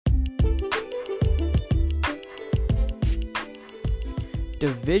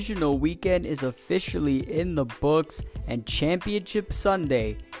Divisional weekend is officially in the books and Championship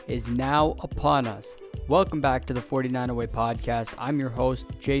Sunday is now upon us. Welcome back to the 49er Way podcast. I'm your host,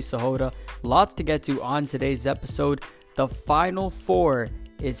 Jay Sahota. Lots to get to on today's episode. The Final Four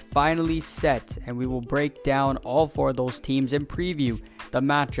is finally set, and we will break down all four of those teams and preview the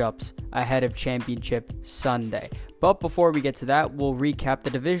matchups ahead of Championship Sunday. But before we get to that, we'll recap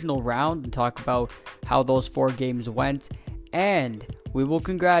the divisional round and talk about how those four games went, and we will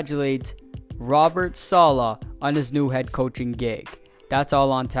congratulate Robert Saleh on his new head coaching gig. That's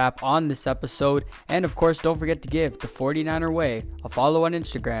all on tap on this episode. And of course, don't forget to give the 49er Way a follow on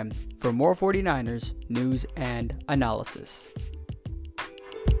Instagram for more 49ers news and analysis.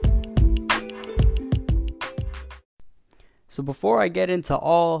 So before I get into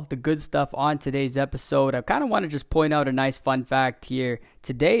all the good stuff on today's episode, I kind of want to just point out a nice fun fact here.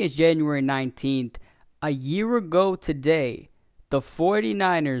 Today is January 19th. A year ago today, the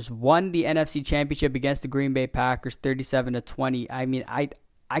 49ers won the NFC Championship against the Green Bay Packers 37-20. I mean, I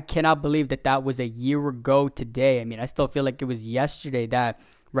cannot believe that was a year ago today. I mean, I still feel like it was yesterday that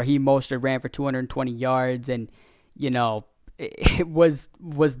Raheem Mostert ran for 220 yards and, it was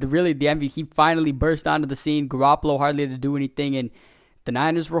really the MVP. He finally burst onto the scene. Garoppolo hardly had to do anything, and the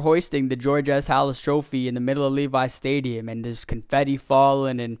Niners were hoisting the George S. Halas Trophy in the middle of Levi Stadium, and there's confetti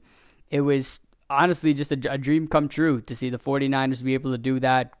falling, and it was honestly just a dream come true to see the 49ers be able to do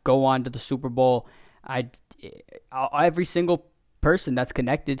that, go on to the Super Bowl. Every single person that's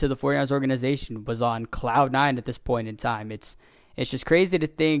connected to the 49ers organization was on cloud nine at this point in time. It's just crazy to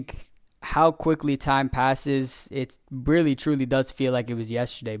think how quickly time passes. It really truly does feel like it was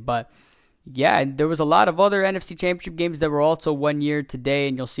yesterday. But yeah, there was a lot of other NFC Championship games that were also 1 year today,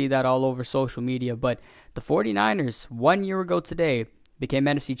 and you'll see that all over social media. But the 49ers, 1 year ago today, became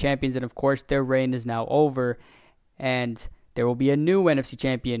NFC champions, and of course their reign is now over, and there will be a new NFC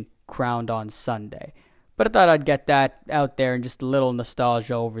champion crowned on Sunday. But I thought I'd get that out there and just a little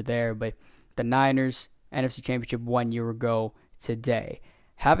nostalgia over there. But the Niners, NFC Championship 1 year ago today.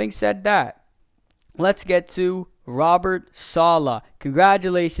 Having said that, let's get to Robert Saleh.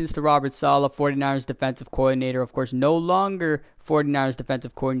 Congratulations to Robert Saleh, 49ers defensive coordinator. Of course, no longer 49ers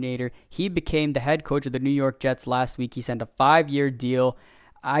defensive coordinator. He became the head coach of the New York Jets last week. He signed a 5-year deal.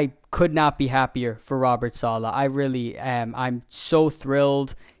 I could not be happier for Robert Saleh. I really am. I'm so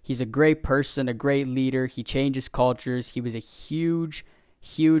thrilled. He's a great person, a great leader. He changes cultures. He was a huge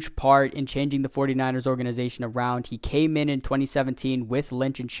part in changing the 49ers organization around. He came in 2017 with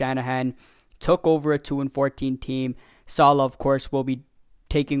Lynch and Shanahan, took over a 2-14 team. Saleh, of course, will be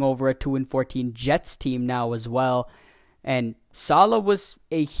taking over a 2-14 Jets team now as well. And Saleh was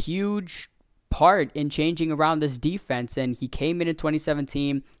a huge part in changing around this defense. And he came in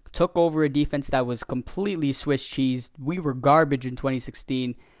 2017, took over a defense that was completely Swiss cheese. We were garbage in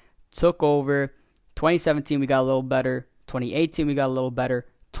 2016. Took over. 2017, we got a little better. 2018, we got a little better.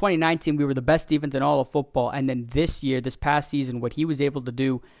 2019, we were the best defense in all of football. And then this past season, what he was able to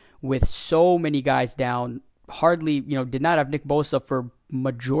do with so many guys down, hardly, did not have Nick Bosa for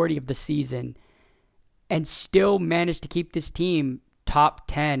majority of the season, and still managed to keep this team top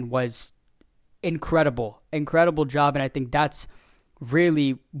 10 was incredible. Incredible job, and I think that's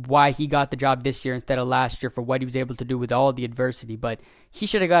really why he got the job this year instead of last year, for what he was able to do with all the adversity. But he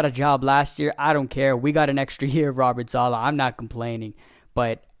should have got a job last year. I don't care. We got an extra year of Robert Saleh. I'm not complaining.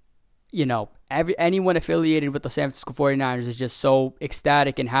 But, anyone affiliated with the San Francisco 49ers is just so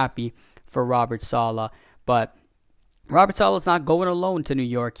ecstatic and happy for Robert Saleh. But Robert Saleh is not going alone to New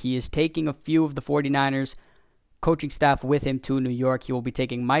York. He is taking a few of the 49ers coaching staff with him to New York. He will be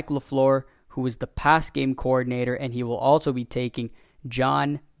taking Mike LaFleur, who is the pass game coordinator, and he will also be taking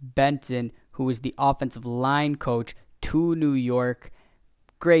John Benton, who is the offensive line coach, to New York.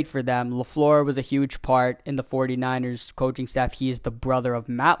 Great for them. LaFleur was a huge part in the 49ers coaching staff. He is the brother of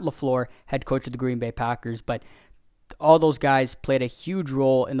Matt LaFleur, head coach of the Green Bay Packers. But all those guys played a huge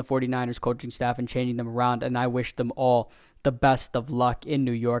role in the 49ers coaching staff and changing them around, and I wish them all the best of luck in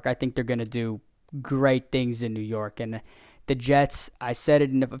New York. I think they're going to do great things in New York. And the Jets, I said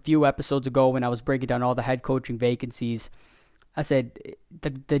it in a few episodes ago when I was breaking down all the head coaching vacancies. I said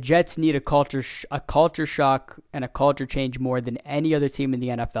the Jets need a culture shock and a culture change more than any other team in the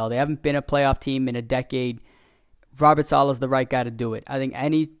NFL. They haven't been a playoff team in a decade. Robert Saleh is the right guy to do it. I think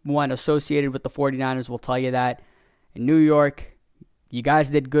anyone associated with the 49ers will tell you that. In New York, you guys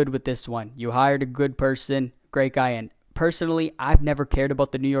did good with this one. You hired a good person, great guy. And personally, I've never cared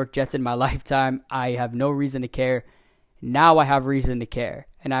about the New York Jets in my lifetime. I have no reason to care. Now I have reason to care,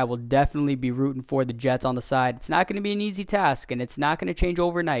 and I will definitely be rooting for the Jets on the side. It's not going to be an easy task, and it's not going to change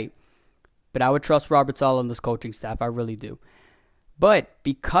overnight, but I would trust Robert Saleh and this coaching staff. I really do. But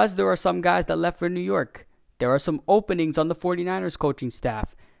because there are some guys that left for New York, there are some openings on the 49ers coaching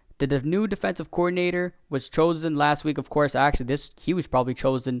staff. The new defensive coordinator was chosen last week. Of course, actually, he was probably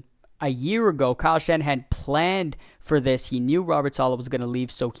chosen a year ago. Kyle Shanahan planned for this. He knew Robert Saleh was going to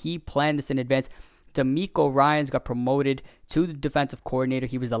leave, so he planned this in advance. DeMeco Ryans got promoted to the defensive coordinator.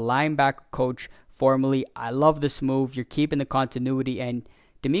 He was the linebacker coach formerly. I love this move. You're keeping the continuity, and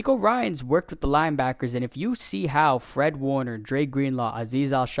DeMeco Ryans worked with the linebackers, and if you see how Fred Warner, Dre Greenlaw,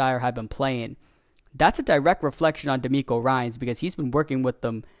 Azeez Al-Shaair have been playing, that's a direct reflection on DeMeco Ryans because he's been working with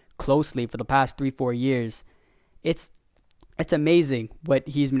them closely for the past 3-4 years. It's amazing what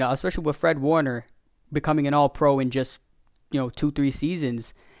he's been, especially with Fred Warner becoming an all-pro in just 2-3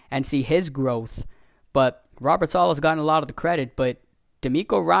 seasons, and see his growth. But Robert Saleh's gotten a lot of the credit, but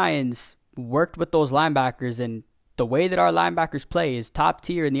DeMeco Ryans worked with those linebackers, and the way that our linebackers play is top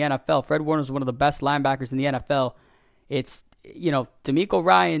tier in the NFL. Fred Warner is one of the best linebackers in the NFL. It's, DeMeco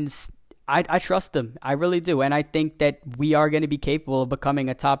Ryans, I trust him. I really do. And I think that we are going to be capable of becoming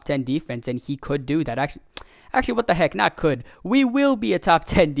a top 10 defense, and he could do that. Actually, what the heck? Not could. We will be a top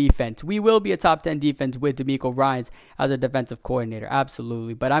 10 defense. We will be a top 10 defense with DeMeco Ryans as a defensive coordinator.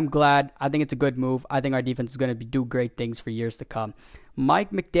 Absolutely. But I'm glad. I think it's a good move. I think our defense is going to do great things for years to come.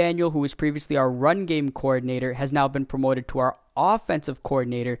 Mike McDaniel, who was previously our run game coordinator, has now been promoted to our offensive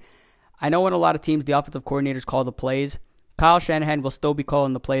coordinator. I know in a lot of teams, the offensive coordinators call the plays. Kyle Shanahan will still be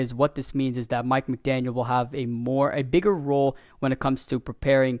calling the plays. What this means is that Mike McDaniel will have a bigger role when it comes to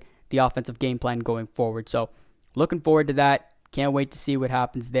preparing the offensive game plan going forward. So looking forward to that. Can't wait to see what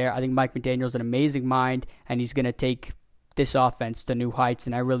happens there. I think Mike McDaniel's an amazing mind, and he's going to take this offense to new heights,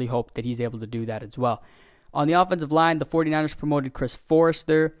 and I really hope that he's able to do that as well. On the offensive line, the 49ers promoted Chris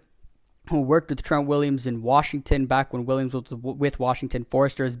Forrester, who worked with Trent Williams in Washington back when Williams was with Washington.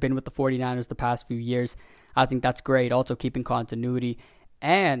 Forrester has been with the 49ers the past few years. I think that's great, also keeping continuity.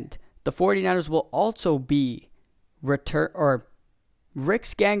 And the 49ers will also be Rick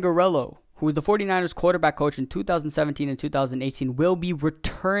Scangarello, who was the 49ers quarterback coach in 2017 and 2018, will be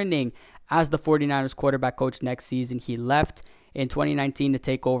returning as the 49ers quarterback coach next season. He left in 2019 to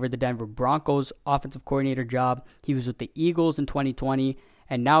take over the Denver Broncos offensive coordinator job. He was with the Eagles in 2020,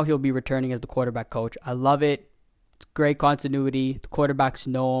 and now he'll be returning as the quarterback coach. I love it. It's great continuity. The quarterbacks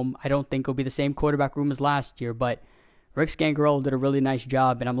know him. I don't think it'll be the same quarterback room as last year, but Rick Scangarello did a really nice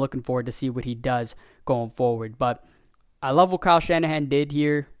job, and I'm looking forward to see what he does going forward. But I love what Kyle Shanahan did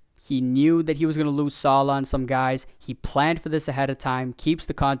here. He knew that he was going to lose Saleh on some guys. He planned for this ahead of time, keeps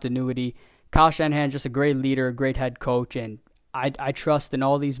the continuity. Kyle Shanahan's just a great leader, a great head coach, and I trust in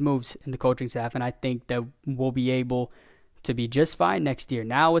all these moves in the coaching staff, and I think that we'll be able to be just fine next year.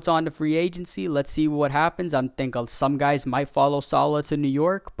 Now it's on to free agency. Let's see what happens. I'm thinking some guys might follow Saleh to New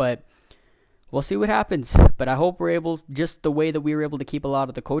York, but we'll see what happens. But I hope we're able, just the way that we were able to keep a lot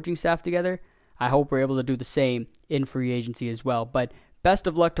of the coaching staff together, I hope we're able to do the same in free agency as well. But best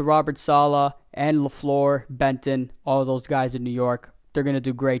of luck to Robert Saleh and LaFleur, Benton, all those guys in New York. They're going to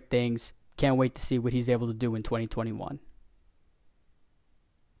do great things. Can't wait to see what he's able to do in 2021.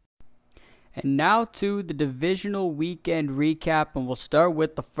 And now to the divisional weekend recap, and we'll start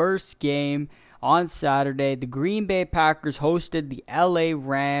with the first game on Saturday. The Green Bay Packers hosted the LA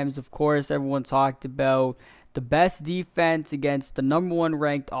Rams. Of course, everyone talked about the best defense against the number one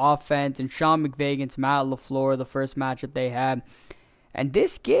ranked offense, and Sean McVay against Matt LaFleur, the first matchup they had. And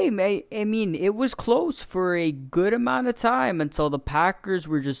this game, I mean, it was close for a good amount of time until the Packers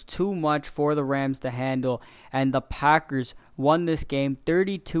were just too much for the Rams to handle. And the Packers won this game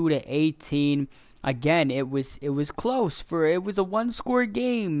 32-18. Again, it was close. It was a one-score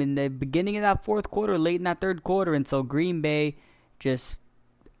game in the beginning of that fourth quarter, late in that third quarter, until Green Bay just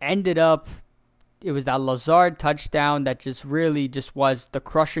ended up. It was that Lazard touchdown that just really just was the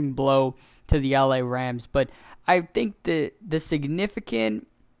crushing blow to the LA Rams. But I think the significant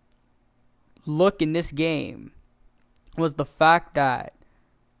look in this game was the fact that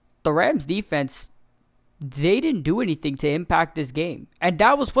the Rams defense, they didn't do anything to impact this game. And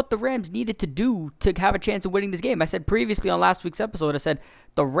that was what the Rams needed to do to have a chance of winning this game. I said previously on last week's episode, I said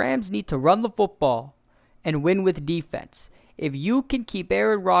the Rams need to run the football and win with defense. If you can keep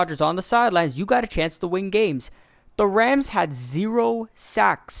Aaron Rodgers on the sidelines, you got a chance to win games. The Rams had 0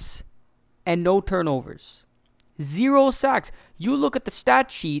 sacks and no turnovers. 0 sacks. You look at the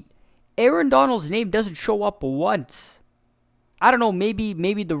stat sheet, Aaron Donald's name doesn't show up once. I don't know,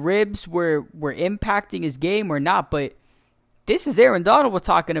 maybe the ribs were impacting his game or not, but this is Aaron Donald we're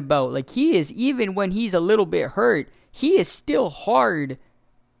talking about. Like, he is, even when he's a little bit hurt, he is still hard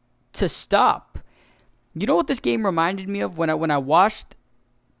to stop. You know what this game reminded me of when I watched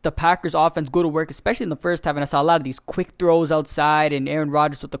the Packers offense go to work, especially in the first half, and I saw a lot of these quick throws outside and Aaron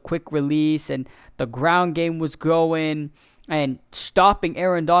Rodgers with a quick release, and the ground game was going and stopping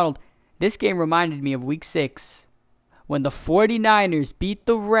Aaron Donald. This game reminded me of Week 6 when the 49ers beat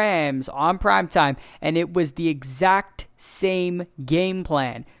the Rams on primetime, and it was the exact same game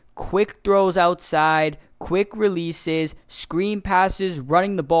plan. Quick throws outside, quick releases, screen passes,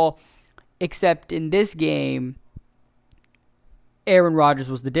 running the ball, except in this game, Aaron Rodgers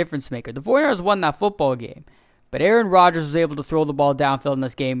was the difference maker. The 49ers won that football game, but Aaron Rodgers was able to throw the ball downfield in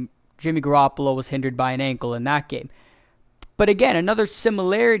this game. Jimmy Garoppolo was hindered by an ankle in that game. But again, another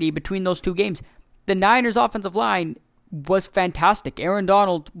similarity between those two games. The Niners' offensive line was fantastic. Aaron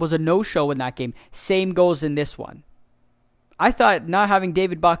Donald was a no-show in that game. Same goes in this one. I thought not having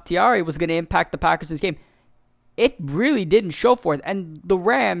David Bakhtiari was going to impact the Packers in this game. It really didn't show for it. And the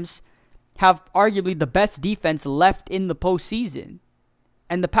Rams have arguably the best defense left in the postseason.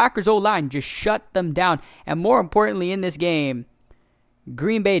 And the Packers O-line just shut them down. And more importantly in this game,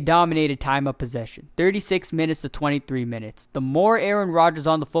 Green Bay dominated time of possession. 36 minutes to 23 minutes. The more Aaron Rodgers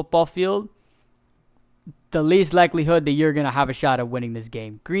on the football field, the least likelihood that you're going to have a shot at winning this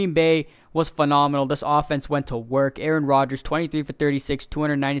game. Green Bay was phenomenal. This offense went to work. Aaron Rodgers, 23 for 36,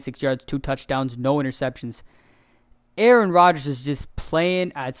 296 yards, 2 touchdowns, no interceptions. Aaron Rodgers is just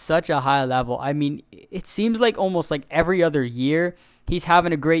playing at such a high level. I mean, it seems like almost like every other year he's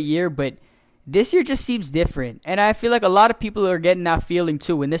having a great year, but this year just seems different. And I feel like a lot of people are getting that feeling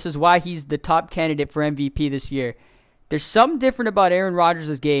too, and this is why he's the top candidate for MVP this year. There's something different about Aaron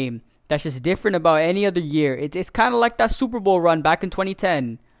Rodgers' game that's just different about any other year. It's kind of like that Super Bowl run back in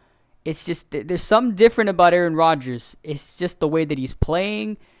 2010. It's just, there's something different about Aaron Rodgers. It's just the way that he's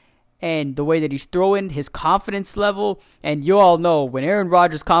playing and the way that he's throwing, his confidence level. And you all know when Aaron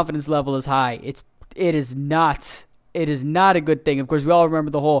Rodgers' confidence level is high, it is not a good thing. Of course, we all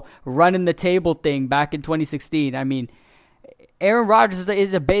remember the whole running the table thing back in 2016. I mean, Aaron Rodgers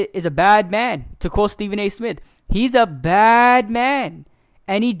is a bad man, to quote Stephen A. Smith. He's a bad man.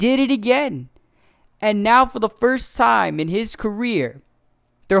 And he did it again. And now for the first time in his career,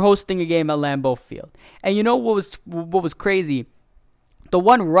 they're hosting a game at Lambeau Field. And you know what was crazy? The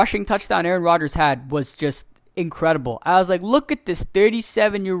one rushing touchdown Aaron Rodgers had was just incredible. I was like, look at this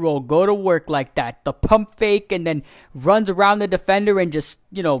 37-year-old go to work like that. The pump fake and then runs around the defender and just,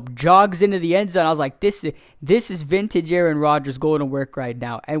 jogs into the end zone. I was like, this is vintage Aaron Rodgers going to work right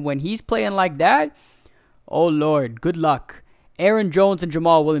now. And when he's playing like that, oh Lord, good luck. Aaron Jones and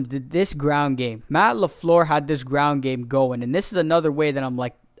Jamal Williams did this ground game. Matt LaFleur had this ground game going. And this is another way that I'm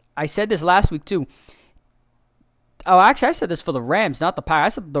like, I said this last week too. Oh, actually, I said this for the Rams, not the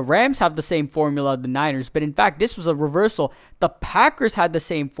Packers. I said the Rams have the same formula as the Niners, but in fact, this was a reversal. The Packers had the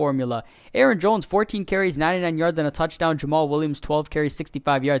same formula. Aaron Jones, 14 carries, 99 yards, and a touchdown. Jamal Williams, 12 carries,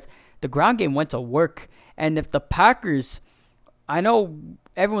 65 yards. The ground game went to work. And if the Packers, I know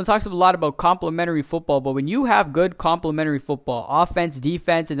everyone talks a lot about complementary football, but when you have good complementary football, offense,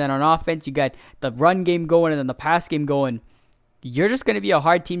 defense, and then on offense, you got the run game going and then the pass game going, you're just going to be a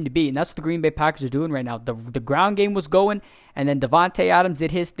hard team to beat, and that's what the Green Bay Packers are doing right now. The ground game was going, and then Davante Adams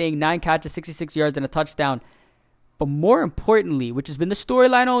did his thing, 9 catches, 66 yards, and a touchdown. But more importantly, which has been the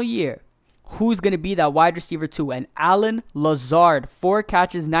storyline all year, who's going to be that wide receiver 2? And Allen Lazard, 4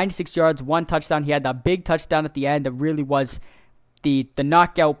 catches, 96 yards, 1 touchdown. He had that big touchdown at the end that really was the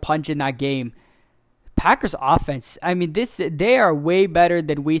knockout punch in that game. Packers offense, I mean, they are way better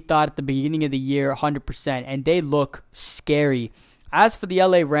than we thought at the beginning of the year, 100%, and they look scary. As for the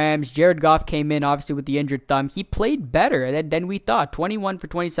LA Rams, Jared Goff came in, obviously, with the injured thumb. He played better than we thought. 21 for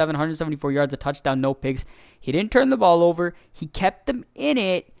 27, 174 yards, a touchdown, no picks. He didn't turn the ball over. He kept them in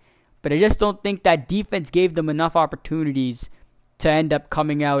it, but I just don't think that defense gave them enough opportunities to end up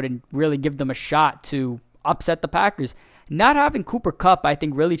coming out and really give them a shot to upset the Packers. Not having Cooper Kupp, I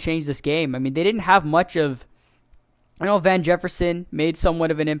think, really changed this game. I mean, they didn't have much of... I know Van Jefferson made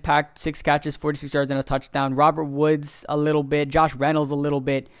somewhat of an impact. 6 catches, 46 yards, and a touchdown. Robert Woods, a little bit. Josh Reynolds, a little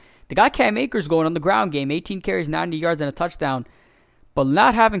bit. They got Cam Akers going on the ground game. 18 carries, 90 yards, and a touchdown. But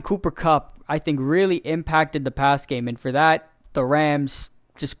not having Cooper Kupp, I think, really impacted the pass game. And for that, the Rams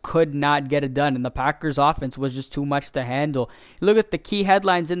just could not get it done. And the Packers' offense was just too much to handle. You look at the key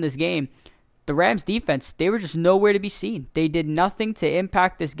headlines in this game. The Rams defense, they were just nowhere to be seen. They did nothing to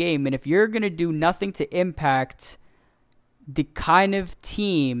impact this game. And if you're going to do nothing to impact the kind of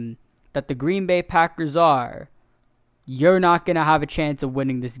team that the Green Bay Packers are, you're not going to have a chance of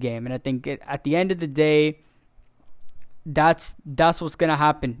winning this game. And I think at the end of the day, that's what's going to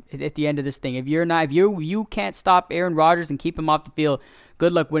happen at the end of this thing. If you can't stop Aaron Rodgers and keep him off the field,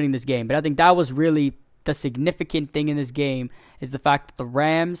 good luck winning this game. But I think that was really the significant thing in this game is the fact that the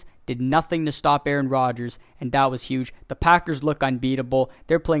Rams did nothing to stop Aaron Rodgers, and that was huge. The Packers look unbeatable.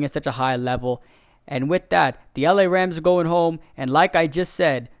 They're playing at such a high level. And with that, the LA Rams are going home, and like I just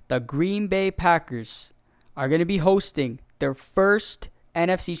said, the Green Bay Packers are going to be hosting their first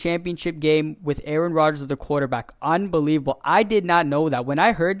NFC Championship game with Aaron Rodgers as the quarterback. Unbelievable. I did not know that. When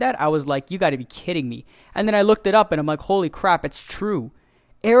I heard that, I was like, you got to be kidding me. And then I looked it up, and I'm like, holy crap, it's true.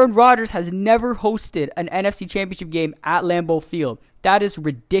 Aaron Rodgers has never hosted an NFC Championship game at Lambeau Field. That is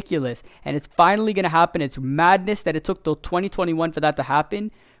ridiculous, and it's finally going to happen. It's madness that it took till 2021 for that to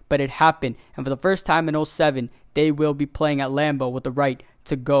happen, but it happened. And for the first time in 2007, they will be playing at Lambeau with the right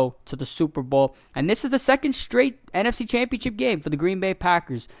to go to the Super Bowl. And this is the second straight NFC Championship game for the Green Bay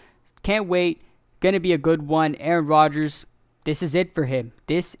Packers. Can't wait. Going to be a good one. Aaron Rodgers, this is it for him.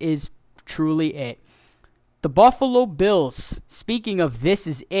 This is truly it. The Buffalo Bills, speaking of this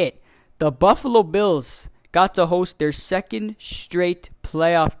is it, the Buffalo Bills got to host their second straight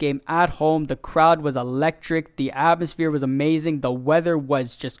playoff game at home. The crowd was electric. The atmosphere was amazing. The weather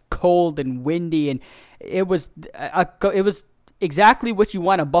was just cold and windy, and it was exactly what you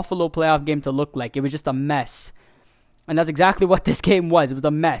want a Buffalo playoff game to look like. It was just a mess. And that's exactly what this game was. It was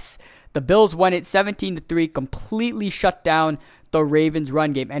a mess. The Bills won it 17-3, completely shut down the Ravens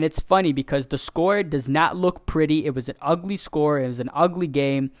run game. And it's funny because the score does not look pretty. It was an ugly score. It was an ugly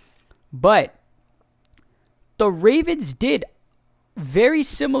game. But the Ravens did very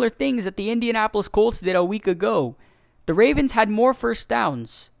similar things that the Indianapolis Colts did a week ago. The Ravens had more first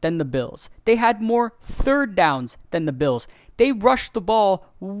downs than the Bills. They had more third downs than the Bills. They rushed the ball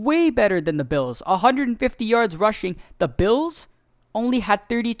way better than the Bills. 150 yards rushing. The Bills only had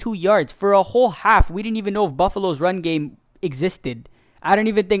 32 yards for a whole half. We didn't even know if Buffalo's run game existed. I don't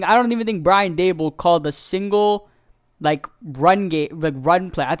even think Brian Daboll called a single run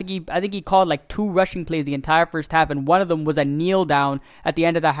play. I think he called like 2 rushing plays the entire first half, and one of them was a kneel down at the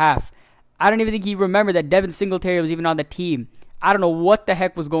end of the half. I don't even think he remembered that Devin Singletary was even on the team. I don't know what the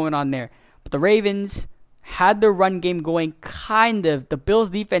heck was going on there. But the Ravens had their run game going, kind of. The Bills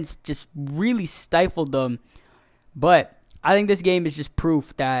defense just really stifled them. But I think this game is just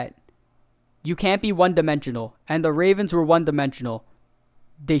proof that you can't be one-dimensional. And the Ravens were one-dimensional.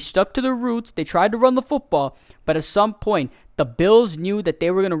 They stuck to their roots. They tried to run the football. But at some point, the Bills knew that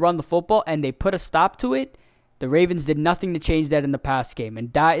they were going to run the football, and they put a stop to it. The Ravens did nothing to change that in the pass game.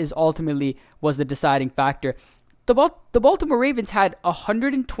 And that is ultimately was the deciding factor. The Baltimore Ravens had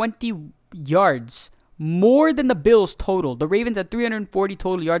 120 yards, more than the Bills total. The Ravens had 340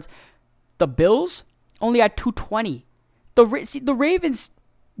 total yards. The Bills only had 220. The Ravens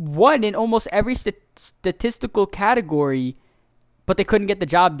won in almost every statistical category, but they couldn't get the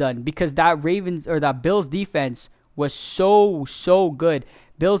job done because that Bills defense was so good.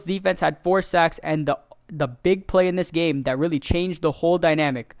 Bills defense had 4 sacks, and the big play in this game that really changed the whole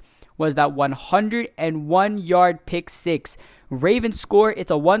dynamic was that 101-yard pick six. Ravens score.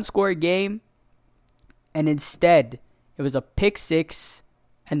 It's a 1-score game, and instead it was a pick six,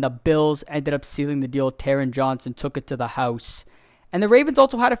 and the Bills ended up sealing the deal. Taron Johnson took it to the house. And the Ravens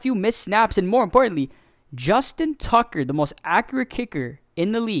also had a few missed snaps, and more importantly, Justin Tucker, the most accurate kicker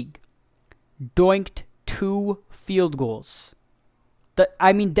in the league, doinked 2 field goals. The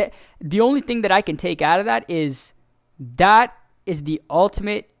only thing that I can take out of that is the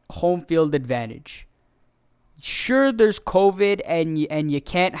ultimate home field advantage. Sure, there's COVID and you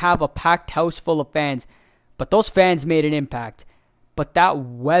can't have a packed house full of fans, but those fans made an impact. But that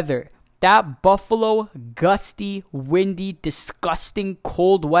weather, that Buffalo, gusty, windy, disgusting,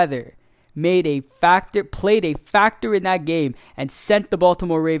 cold weather played a factor in that game and sent the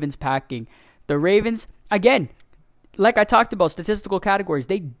Baltimore Ravens packing. The Ravens, again, like I talked about, statistical categories,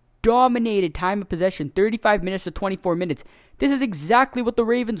 they dominated time of possession, 35 minutes to 24 minutes. This is exactly what the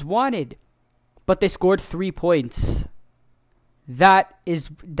Ravens wanted. But they scored 3 points. They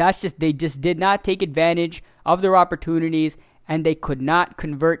just did not take advantage of their opportunities, and they could not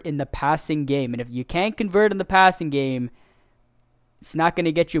convert in the passing game. And if you can't convert in the passing game, it's not going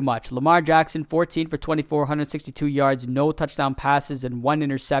to get you much. Lamar Jackson, 14 for 24, 162 yards, no touchdown passes, and 1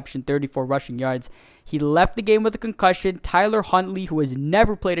 interception, 34 rushing yards. He left the game with a concussion. Tyler Huntley, who has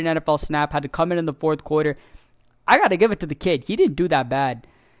never played an NFL snap, had to come in the fourth quarter. I got to give it to the kid. He didn't do that bad.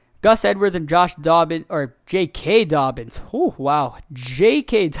 Gus Edwards and J.K. Dobbins. Oh, wow.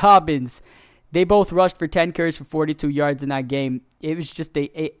 J.K. Dobbins. They both rushed for 10 carries for 42 yards in that game. It was just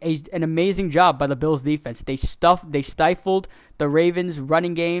an amazing job by the Bills defense. They stifled the Ravens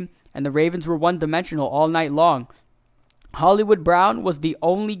running game, and the Ravens were one-dimensional all night long. Hollywood Brown was the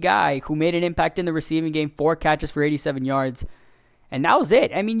only guy who made an impact in the receiving game, 4 catches for 87 yards. And that was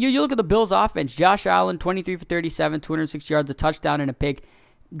it. I mean, you look at the Bills' offense. Josh Allen, 23 for 37, 206 yards, a touchdown, and a pick.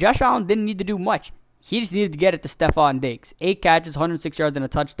 Josh Allen didn't need to do much. He just needed to get it to Stephon Diggs. 8 catches, 106 yards, and a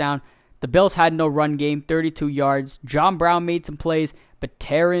touchdown. The Bills had no run game, 32 yards. John Brown made some plays, but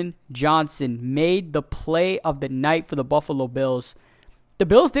Taron Johnson made the play of the night for the Buffalo Bills. The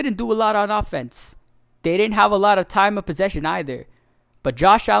Bills didn't do a lot on offense. They didn't have a lot of time of possession either. But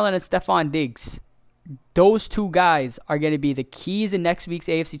Josh Allen and Stephon Diggs, those two guys are going to be the keys in next week's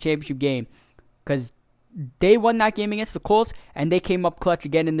AFC Championship game, because they won that game against the Colts, and they came up clutch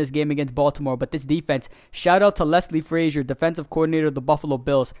again in this game against Baltimore. But this defense, shout out to Leslie Frazier, defensive coordinator of the Buffalo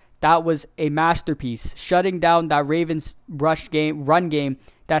Bills. That was a masterpiece, shutting down that Ravens run game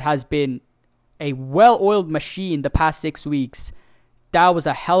that has been a well-oiled machine the past 6 weeks. That was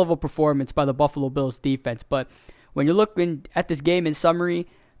a hell of a performance by the Buffalo Bills defense. But when you're looking at this game in summary,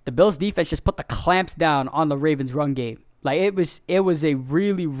 the Bills defense just put the clamps down on the Ravens run game. Like, it was a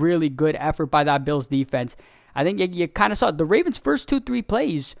really, really good effort by that Bills defense. I think you kind of saw it. The Ravens' first 2-3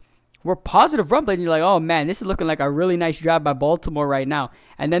 plays were positive run plays, and you're like, oh man, this is looking like a really nice job by Baltimore right now.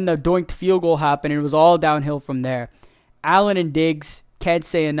 And then the doinked field goal happened, and it was all downhill from there. Allen and Diggs, can't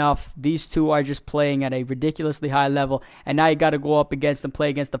say enough. These two are just playing at a ridiculously high level, and now you got to go up against and play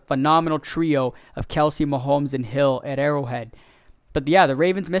against the phenomenal trio of Kelsey, Mahomes, and Hill at Arrowhead. But yeah, the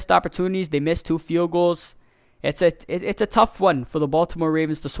Ravens missed opportunities. They missed 2 field goals. It's a tough one for the Baltimore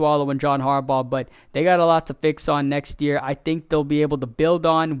Ravens to swallow in John Harbaugh, but they got a lot to fix on next year. I think they'll be able to build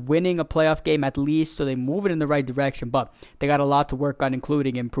on winning a playoff game at least, so they move it in the right direction, but they got a lot to work on,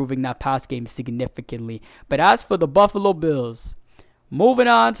 including improving that pass game significantly. But as for the Buffalo Bills, moving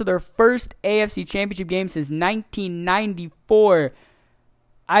on to their first AFC Championship game since 1994,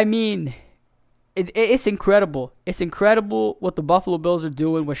 I mean, it's incredible. It's incredible what the Buffalo Bills are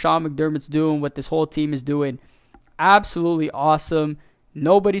doing, what Sean McDermott's doing, what this whole team is doing. Absolutely awesome.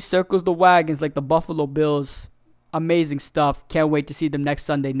 Nobody circles the wagons like the Buffalo Bills. Amazing stuff. Can't wait to see them next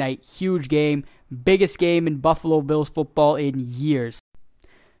Sunday night. Huge game. Biggest game in Buffalo Bills football in years.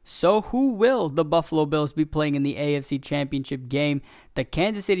 So who will the Buffalo Bills be playing in the AFC Championship game? The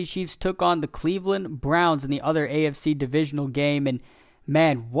Kansas City Chiefs took on the Cleveland Browns in the other AFC divisional game, and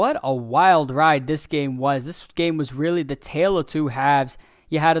man, what a wild ride this game was. This game was really the tale of two halves.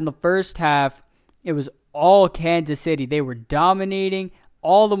 You had in the first half, it was all Kansas City. They were dominating.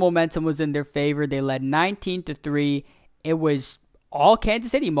 All the momentum was in their favor. They led 19-3. It was all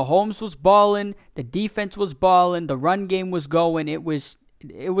Kansas City. Mahomes was balling. The defense was balling. The run game was going. It was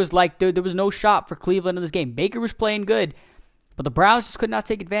like there was no shot for Cleveland in this game. Baker was playing good, but the Browns just could not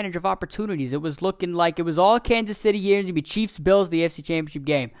take advantage of opportunities. It was looking like it was all Kansas City here. It's going to be Chiefs-Bills, the AFC Championship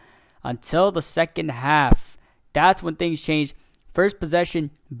game, until the second half. That's when things changed. First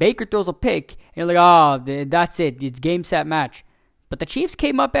possession, Baker throws a pick, and you're like, oh, that's it. It's game, set, match. But the Chiefs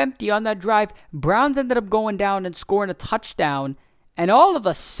came up empty on that drive. Browns ended up going down and scoring a touchdown, and all of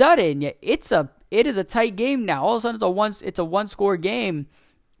a sudden, it is a tight game now. All of a sudden, it's a one-score game,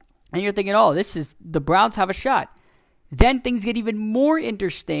 and you're thinking, oh, the Browns have a shot. Then things get even more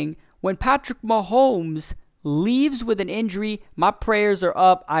interesting when Patrick Mahomes leaves with an injury. My prayers are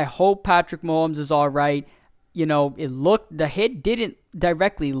up. I hope Patrick Mahomes is all right. You know, the hit didn't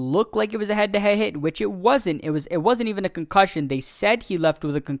directly look like it was a head-to-head hit, which it wasn't. It wasn't even a concussion. They said he left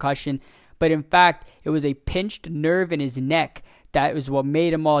with a concussion, but in fact, it was a pinched nerve in his neck. That was what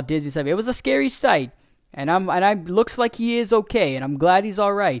made him all dizzy. It was a scary sight, and looks like he is okay, and I'm glad he's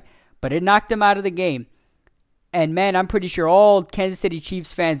all right. But it knocked him out of the game. And man, I'm pretty sure all Kansas City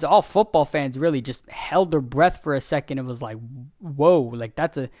Chiefs fans, all football fans really just held their breath for a second. It was like, whoa, like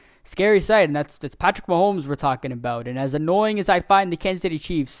that's a scary sight. And that's Patrick Mahomes we're talking about. And as annoying as I find the Kansas City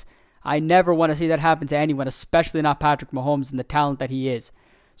Chiefs, I never want to see that happen to anyone, especially not Patrick Mahomes and the talent that he is.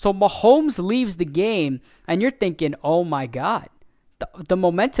 So Mahomes leaves the game, and you're thinking, oh my God, the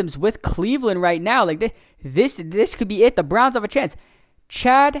momentum's with Cleveland right now. Like this could be it. The Browns have a chance.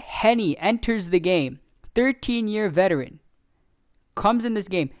 Chad Henne enters the game. 13-year veteran comes in this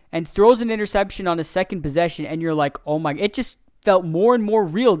game and throws an interception on his second possession, and you're like, oh my, it just felt more and more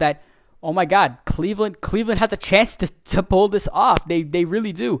real that, oh my God, Cleveland has a chance to pull this off. They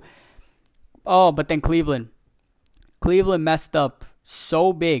really do. Oh, but then Cleveland messed up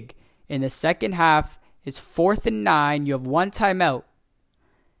so big in the second half. It's 4th and 9. You have one timeout,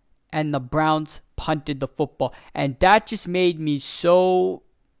 and the Browns punted the football, and that just made me so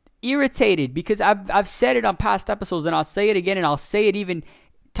irritated, because I've said it on past episodes, and I'll say it again, and I'll say it even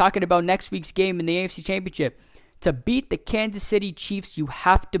talking about next week's game in the AFC Championship. To beat the Kansas City Chiefs, you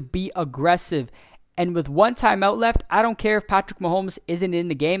have to be aggressive. And with one timeout left, I don't care if Patrick Mahomes isn't in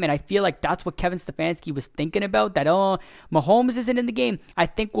the game. And I feel like that's what Kevin Stefanski was thinking about. That, Mahomes isn't in the game. I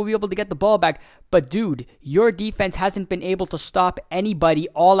think we'll be able to get the ball back. But dude, your defense hasn't been able to stop anybody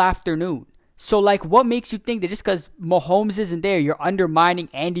all afternoon. So, like, what makes you think that just because Mahomes isn't there, you're undermining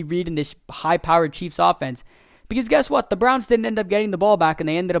Andy Reid and this high-powered Chiefs offense? Because guess what? The Browns didn't end up getting the ball back, and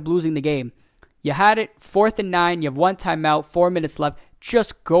they ended up losing the game. You had it, 4th and 9, you have one timeout, 4 minutes left.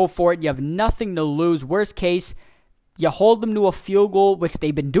 Just go for it. You have nothing to lose. Worst case, you hold them to a field goal, which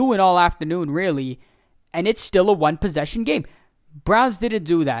they've been doing all afternoon, really, and it's still a one-possession game. Browns didn't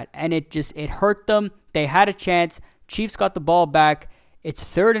do that, and it hurt them. They had a chance. Chiefs got the ball back. It's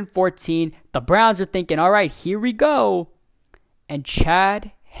 3rd and 14. The Browns are thinking, all right, here we go. And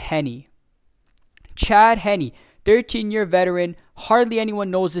Chad Henne, 13-year veteran. Hardly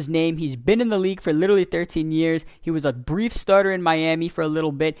anyone knows his name. He's been in the league for literally 13 years. He was a brief starter in Miami for a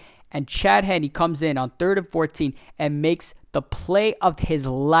little bit. And Chad Henne comes in on 3rd and 14 and makes the play of his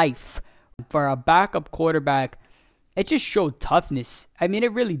life for a backup quarterback. It just showed toughness. I mean,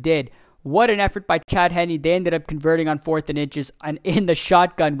 it really did. What an effort by Chad Henne. They ended up converting on 4th and inches and in the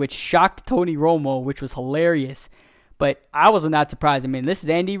shotgun, which shocked Tony Romo, which was hilarious. But I wasn't that surprised. I mean, this is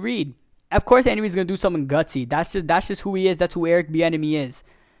Andy Reid. Of course, Andy Reid's going to do something gutsy. That's just who he is. That's who Eric Bieniemy is.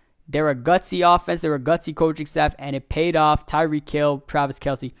 They're a gutsy offense. They're a gutsy coaching staff, and it paid off. Tyreek Hill, Travis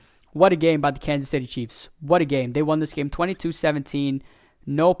Kelce. What a game by the Kansas City Chiefs. What a game. They won this game 22-17.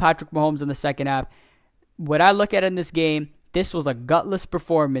 No Patrick Mahomes in the second half. What I look at in this game, this was a gutless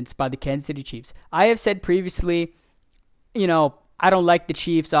performance by the Kansas City Chiefs. I have said previously, I don't like the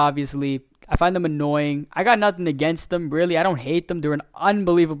Chiefs, obviously. I find them annoying. I got nothing against them, really. I don't hate them. They're an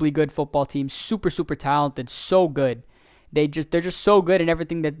unbelievably good football team. Super, super talented. So good. They're just so good in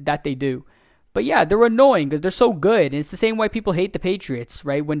everything that they do. But yeah, they're annoying because they're so good. And it's the same way people hate the Patriots,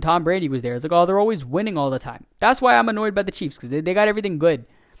 right? When Tom Brady was there. It's like, they're always winning all the time. That's why I'm annoyed by the Chiefs, because they got everything good.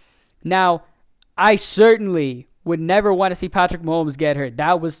 Now, I certainly would never want to see Patrick Mahomes get hurt.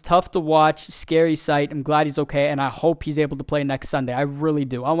 That was tough to watch, scary sight. I'm glad he's okay, and I hope he's able to play next Sunday. I really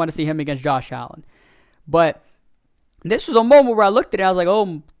do. I want to see him against Josh Allen. But this was a moment where I looked at it, I was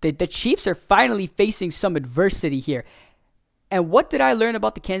like, the Chiefs are finally facing some adversity here. And what did I learn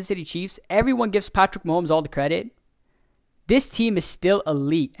about the Kansas City Chiefs? Everyone gives Patrick Mahomes all the credit. This team is still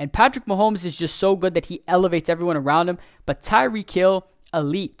elite, and Patrick Mahomes is just so good that he elevates everyone around him. But Tyreek Hill,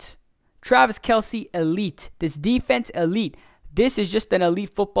 elite. Travis Kelce, elite. This defense, elite. This is just an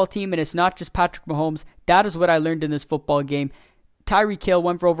elite football team, and it's not just Patrick Mahomes. That is what I learned in this football game. Tyreek Hill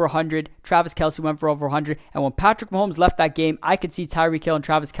went for over 100. Travis Kelce went for over 100. And when Patrick Mahomes left that game, I could see Tyreek Hill and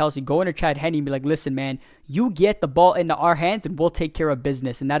Travis Kelce go into Chad Henne and be like, listen, man, you get the ball into our hands and we'll take care of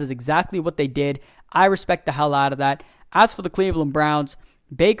business. And that is exactly what they did. I respect the hell out of that. As for the Cleveland Browns,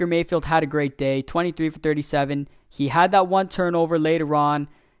 Baker Mayfield had a great day, 23 for 37. He had that one turnover later on.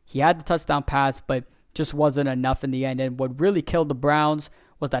 He had the touchdown pass, but just wasn't enough in the end. And what really killed the Browns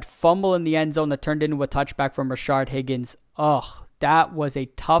was that fumble in the end zone that turned into a touchback from Rashard Higgins. That was a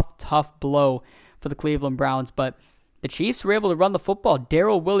tough blow for the Cleveland Browns. But the Chiefs were able to run the football.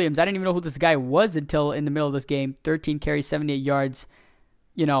 Darrell Williams, I didn't even know who this guy was until in the middle of this game. 13 carries, 78 yards.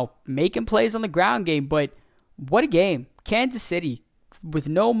 Making plays on the ground game. But what a game. Kansas City, with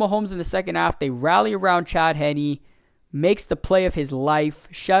no Mahomes in the second half, they rally around Chad Henne. Makes the play of his life.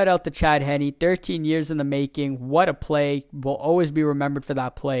 Shout out to Chad Henne. 13 years in the making. What a play. Will always be remembered for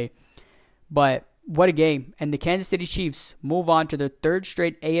that play. But what a game. And the Kansas City Chiefs move on to their 3rd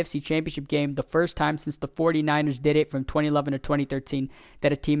straight AFC Championship game. The first time since the 49ers did it from 2011 to 2013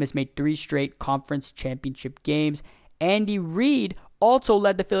 that a team has made 3 straight conference championship games. Andy Reid also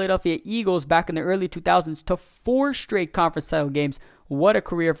led the Philadelphia Eagles back in the early 2000s to 4 straight conference title games. What a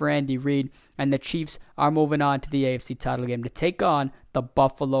career for Andy Reid. And the Chiefs are moving on to the AFC title game to take on the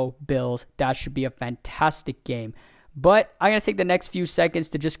Buffalo Bills. That should be a fantastic game. But I'm going to take the next few seconds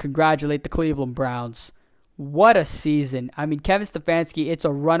to just congratulate the Cleveland Browns. What a season. I mean, Kevin Stefanski, it's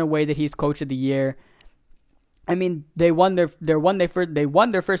a runaway that he's coach of the year. I mean, they won their first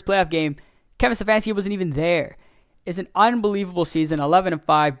playoff game. Kevin Stefanski wasn't even there. It's an unbelievable season.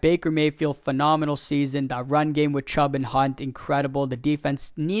 11-5. Baker Mayfield, phenomenal season. That run game with Chubb and Hunt, incredible. The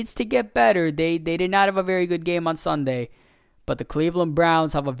defense needs to get better. They did not have a very good game on Sunday. But the Cleveland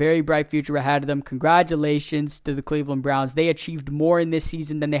Browns have a very bright future ahead of them. Congratulations to the Cleveland Browns. They achieved more in this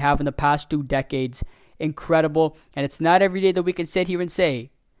season than they have in the past 2 decades. Incredible. And it's not every day that we can sit here and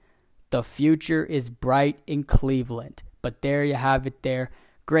say, the future is bright in Cleveland. But there you have it there.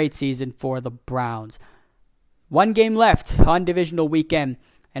 Great season for the Browns. 1 game left on divisional weekend.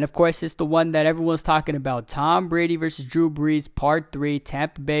 And of course, it's the one that everyone's talking about. Tom Brady versus Drew Brees, Part 3,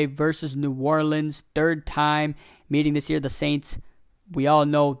 Tampa Bay versus New Orleans. Third time meeting this year. The Saints, we all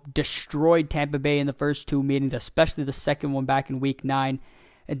know, destroyed Tampa Bay in the first two meetings, especially the second one back in Week 9.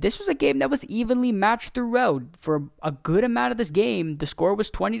 And this was a game that was evenly matched throughout. For a good amount of this game, the score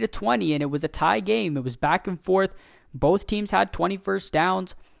was 20-20, and it was a tie game. It was back and forth. Both teams had 20 first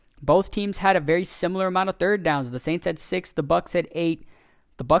downs. Both teams had a very similar amount of third downs. The Saints had 6, the Bucs had 8.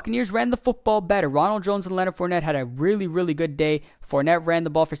 The Buccaneers ran the football better. Ronald Jones and Leonard Fournette had a really, really good day. Fournette ran the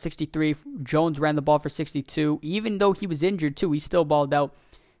ball for 63. Jones ran the ball for 62. Even though he was injured too, he still balled out.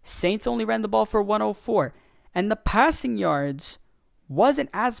 Saints only ran the ball for 104. And the passing yards wasn't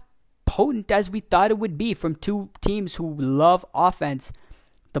as potent as we thought it would be from two teams who love offense.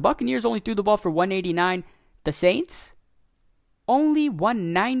 The Buccaneers only threw the ball for 189. The Saints only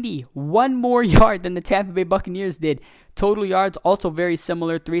 190, one more yard than the Tampa Bay Buccaneers did. Total yards also very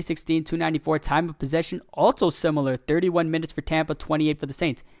similar, 316, 294. Time of possession also similar, 31 minutes for Tampa, 28 for the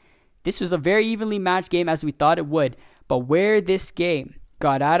Saints. This was a very evenly matched game as we thought it would. But where this game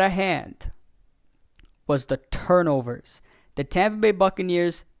got out of hand was the turnovers. The Tampa Bay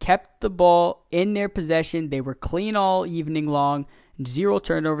Buccaneers kept the ball in their possession. They were clean all evening long. 0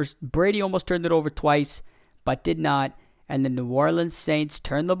 turnovers. Brady almost turned it over twice, but did not. And the New Orleans Saints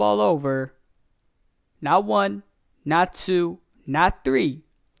turned the ball over. Not 1, not 2, not 3.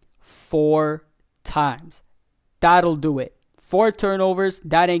 4 times. That'll do it. 4 turnovers.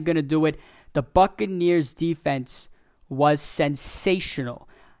 That ain't going to do it. The Buccaneers defense was sensational.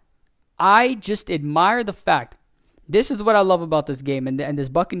 I just admire the fact. This is what I love about this game and this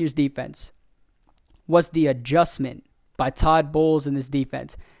Buccaneers defense. Was the adjustment by Todd Bowles in this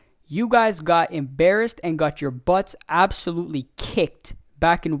defense. You guys got embarrassed and got your butts absolutely kicked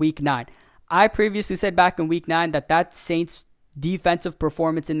back in Week 9. I previously said back in Week 9 that Saints defensive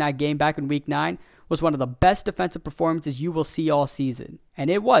performance in that game back in Week 9 was one of the best defensive performances you will see all season. And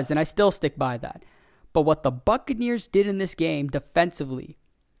it was, and I still stick by that. But what the Buccaneers did in this game defensively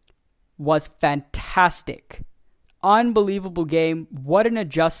was fantastic. Unbelievable game. What an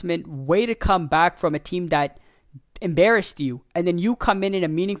adjustment. Way to come back from a team that embarrassed you, and then you come in a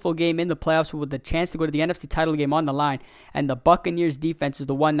meaningful game in the playoffs with the chance to go to the NFC title game on the line, and the Buccaneers defense is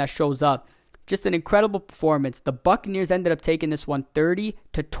the one that shows up. Just an incredible performance. The Buccaneers ended up taking this one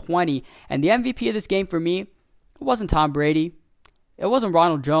 30-20, and the MVP of this game for me, it wasn't Tom Brady. It wasn't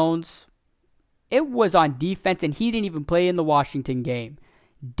Ronald Jones. It was on defense, and he didn't even play in the Washington game.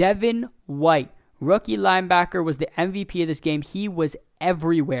 Devin White, rookie linebacker, was the MVP of this game. He was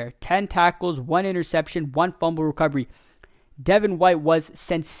everywhere. 10 tackles, 1 interception, 1 fumble recovery. Devin White was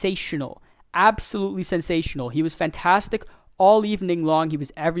sensational. Absolutely sensational. He was fantastic all evening long. He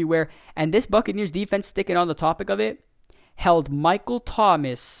was everywhere. And this Buccaneers defense, sticking on the topic of it, held Michael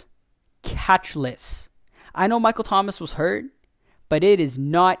Thomas catchless. I know Michael Thomas was hurt, but it is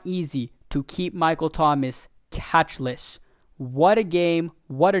not easy to keep Michael Thomas catchless. What a game.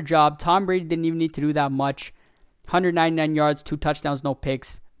 What a job. Tom Brady didn't even need to do that much. 199 yards, 2 touchdowns, no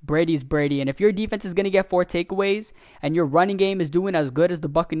picks. Brady's Brady. And if your defense is going to get 4 takeaways and your running game is doing as good as the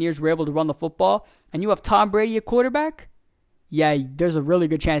Buccaneers were able to run the football, and you have Tom Brady at quarterback, yeah, there's a really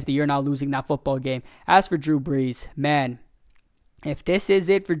good chance that you're not losing that football game. As for Drew Brees, man, if this is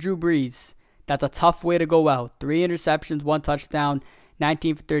it for Drew Brees, that's a tough way to go out. 3 interceptions, 1 touchdown,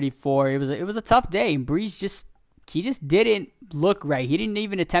 19 for 34. It was a tough day. And Brees just didn't look right. He didn't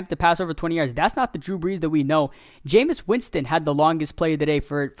even attempt to pass over 20 yards. That's not the Drew Brees that we know. Jameis Winston had the longest play of the day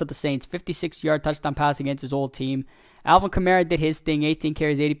for the Saints. 56-yard touchdown pass against his old team. Alvin Kamara did his thing. 18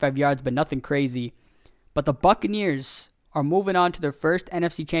 carries, 85 yards, but nothing crazy. But the Buccaneers are moving on to their first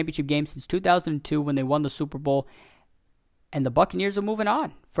NFC Championship game since 2002 when they won the Super Bowl. And the Buccaneers are moving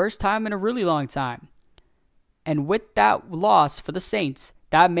on. First time in a really long time. And with that loss for the Saints,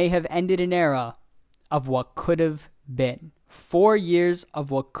 that may have ended an era of what could have been. 4 years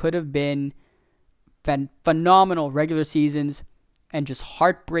of what could have been phenomenal regular seasons and just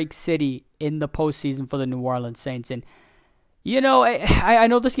heartbreak city in the postseason for the New Orleans Saints. And, you know, I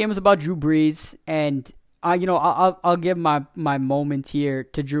know this game was about Drew Brees, and, I'll give my moment here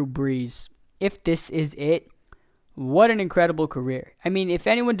to Drew Brees. If this is it, what an incredible career. I mean, if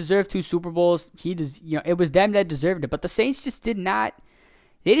anyone deserved 2 Super Bowls, it was them that deserved it. But the Saints just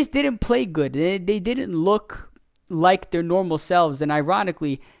they just didn't play good. They didn't look like their normal selves. And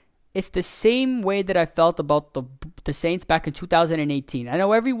ironically, it's the same way that I felt about the Saints back in 2018. I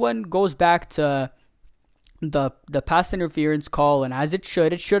know everyone goes back to the pass interference call, and as it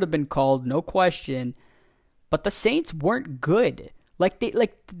should have been called, no question. But the Saints weren't good.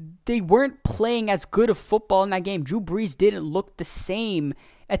 They weren't playing as good of football in that game. Drew Brees didn't look the same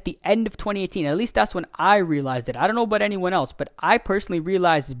at the end of 2018. At least that's when I realized it. I don't know about anyone else, but I personally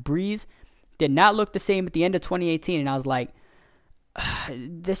realized Brees did not look the same at the end of 2018. And I was like,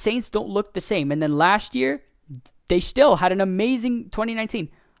 the Saints don't look the same. And then last year, they still had an amazing 2019,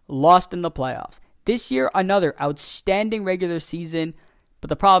 lost in the playoffs. This year, another outstanding regular season. But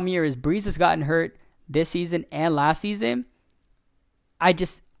the problem here is Brees has gotten hurt this season and last season.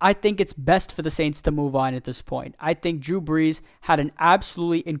 I think it's best for the Saints to move on at this point. I think Drew Brees had an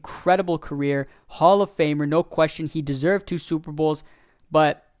absolutely incredible career, Hall of Famer, no question. He deserved 2 Super Bowls,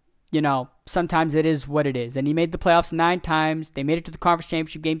 but, sometimes it is what it is. And he made the playoffs 9 times. They made it to the conference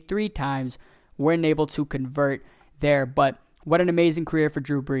championship game 3 times. Weren't able to convert there, but what an amazing career for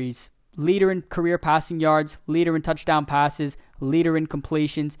Drew Brees. Leader in career passing yards, leader in touchdown passes, leader in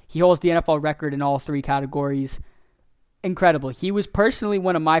completions. He holds the NFL record in all 3 categories. Incredible. He was personally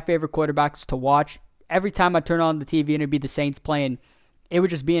one of my favorite quarterbacks to watch. Every time I turn on the TV and it'd be the Saints playing, it would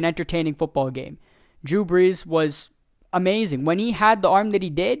just be an entertaining football game. Drew Brees was amazing. When he had the arm that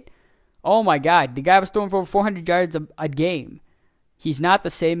he did, oh my God, the guy was throwing for over 400 yards a game. He's not the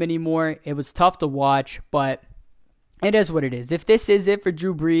same anymore. It was tough to watch, but it is what it is. If this is it for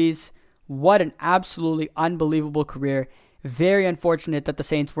Drew Brees, what an absolutely unbelievable career. Very unfortunate that the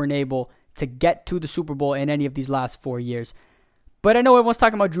Saints weren't able to get to the Super Bowl in any of these last 4 years. But I know everyone's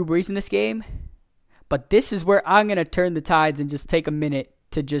talking about Drew Brees in this game, but this is where I'm going to turn the tides and just take a minute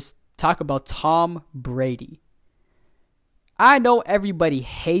to just talk about Tom Brady. I know everybody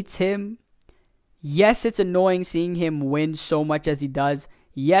hates him. Yes, it's annoying seeing him win so much as he does.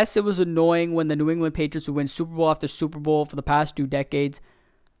 Yes, it was annoying when the New England Patriots would win Super Bowl after Super Bowl for the past 2 decades.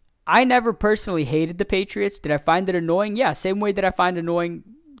 I never personally hated the Patriots. Did I find it annoying? Yeah, same way that I find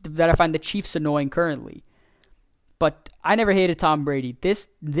the Chiefs annoying currently. But I never hated Tom Brady.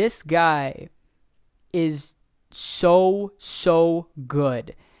 This guy is so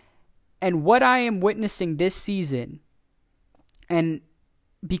good. And what I am witnessing this season, and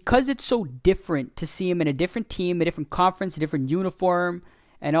because it's so different to see him in a different team, a different conference, a different uniform,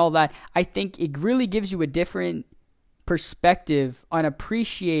 and all that, I think it really gives you a different perspective on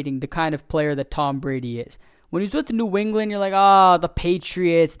appreciating the kind of player that Tom Brady is. When he's with the New England, you're like, the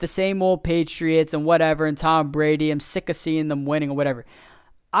Patriots, the same old Patriots and whatever, and Tom Brady, I'm sick of seeing them winning or whatever.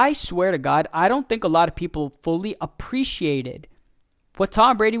 I swear to God, I don't think a lot of people fully appreciated what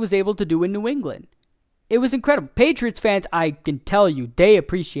Tom Brady was able to do in New England. It was incredible. Patriots fans, I can tell you, they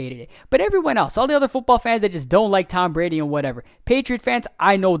appreciated it. But everyone else, all the other football fans that just don't like Tom Brady and whatever, Patriot fans,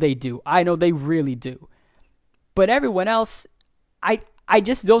 I know they do. I know they really do. But everyone else, I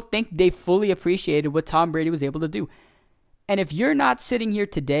just don't think they fully appreciated what Tom Brady was able to do. And if you're not sitting here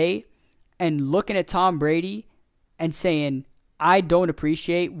today and looking at Tom Brady and saying, I don't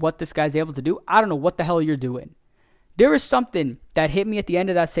appreciate what this guy's able to do, I don't know what the hell you're doing. There was something that hit me at the end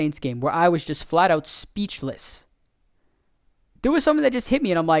of that Saints game where I was just flat out speechless. There was something that just hit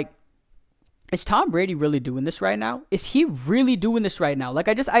me and I'm like, is Tom Brady really doing this right now? Is he really doing this right now? Like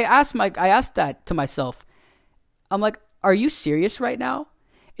I asked that to myself. I'm like, are you serious right now?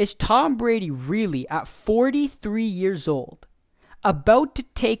 Is Tom Brady really, at 43 years old, about to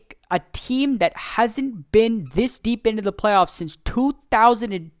take a team that hasn't been this deep into the playoffs since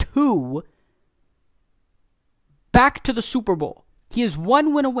 2002 back to the Super Bowl? He is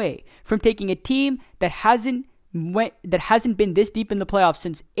 1 win away from taking a team that hasn't been this deep in the playoffs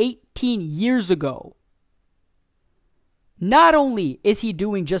since 18 years ago. Not only is he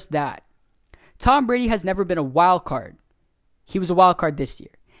doing just that, Tom Brady has never been a wild card. He was a wild card this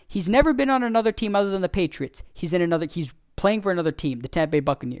year. He's never been on another team other than the Patriots. He's playing for another team, the Tampa Bay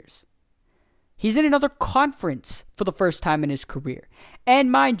Buccaneers. He's in another conference for the first time in his career.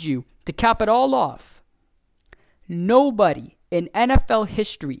 And mind you, to cap it all off, nobody in NFL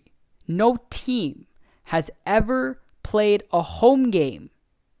history, no team has ever played a home game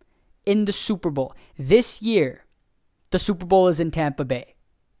in the Super Bowl. This year, the Super Bowl is in Tampa Bay.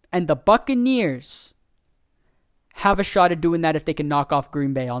 And the Buccaneers have a shot at doing that if they can knock off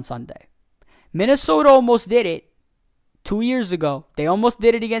Green Bay on Sunday. Minnesota almost did it 2 years ago. They almost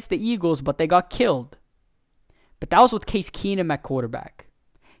did it against the Eagles, but they got killed. But that was with Case Keenum at quarterback.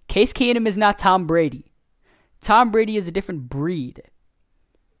 Case Keenum is not Tom Brady. Tom Brady is a different breed.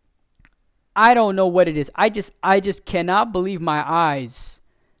 I don't know what it is. I just cannot believe my eyes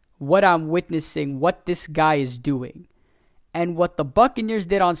what I'm witnessing, what this guy is doing. And what the Buccaneers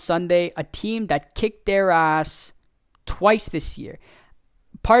did on Sunday, a team that kicked their ass twice this year.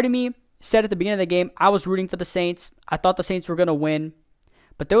 Part of me said at the beginning of the game, I was rooting for the Saints. I thought the Saints were going to win.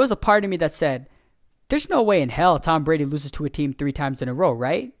 But there was a part of me that said, there's no way in hell Tom Brady loses to a team 3 times in a row,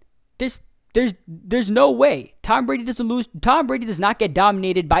 right? There's no way. Tom Brady doesn't lose. Tom Brady does not get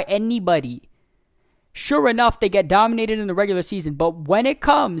dominated by anybody. Sure enough, they get dominated in the regular season, but when it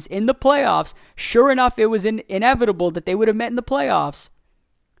comes in the playoffs, sure enough, it was inevitable that they would have met in the playoffs.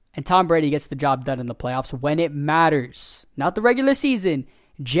 And Tom Brady gets the job done in the playoffs when it matters. Not the regular season.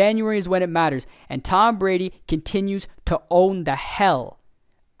 January is when it matters. And Tom Brady continues to own the hell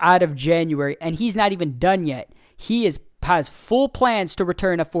out of January, and he's not even done yet. He has full plans to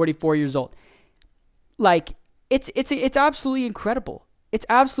return at 44 years old. Like, it's absolutely incredible. It's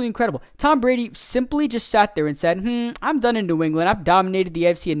absolutely incredible. Tom Brady simply just sat there and said, I'm done in New England. I've dominated the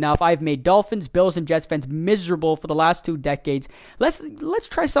AFC enough. I've made Dolphins, Bills, and Jets fans miserable for the last 2 decades. Let's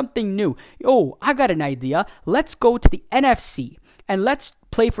try something new. Oh, I got an idea. Let's go to the NFC, and let's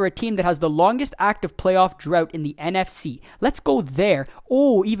play for a team that has the longest active playoff drought in the NFC. Let's go there.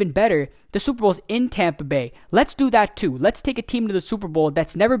 Oh, even better, the Super Bowl's in Tampa Bay. Let's do that too. Let's take a team to the Super Bowl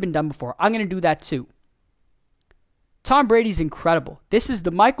that's never been done before. I'm going to do that too. Tom Brady's incredible. This is the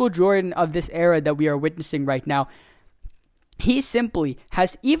Michael Jordan of this era that we are witnessing right now. He simply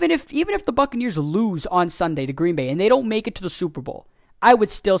has, even if the Buccaneers lose on Sunday to Green Bay and they don't make it to the Super Bowl, I would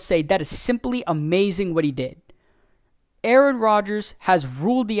still say that is simply amazing what he did. Aaron Rodgers has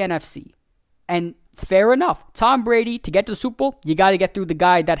ruled the NFC. And fair enough. Tom Brady, to get to the Super Bowl, you got to get through the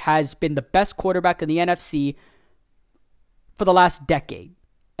guy that has been the best quarterback in the NFC for the last decade.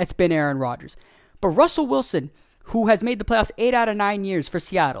 It's been Aaron Rodgers. But Russell Wilson, who has made the playoffs 8 out of 9 years for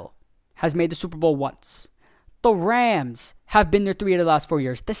Seattle, has made the Super Bowl once. The Rams have been there 3 of the last 4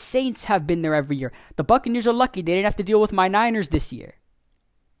 years. The Saints have been there every year. The Buccaneers are lucky they didn't have to deal with my Niners this year.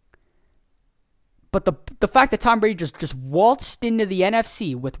 But the fact that Tom Brady just waltzed into the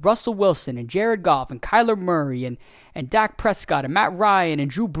NFC with Russell Wilson and Jared Goff and Kyler Murray and Dak Prescott and Matt Ryan and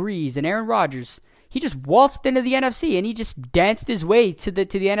Drew Brees and Aaron Rodgers, he just waltzed into the NFC and he just danced his way to the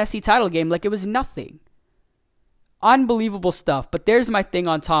NFC title game like it was nothing. Unbelievable stuff. But there's my thing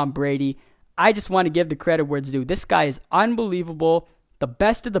on Tom Brady. I just want to give the credit where it's due. This guy is unbelievable. The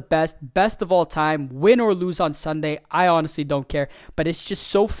best of the best of all time. Win or lose on Sunday, I honestly don't care. But it's just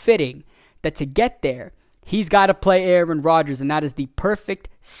so fitting that to get there, he's got to play Aaron Rodgers, and that is the perfect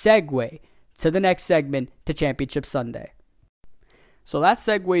segue to the next segment, to Championship Sunday. So that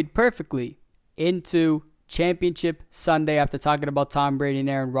segued perfectly into Championship Sunday after talking about Tom Brady and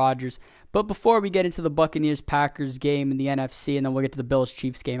Aaron Rodgers. But before we get into the Buccaneers-Packers game in the NFC, and then we'll get to the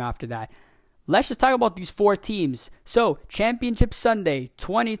Bills-Chiefs game after that, let's just talk about these 4 teams. So, Championship Sunday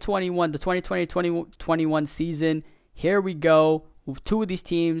 2021, the 2020-2021 season. Here we go. 2 of these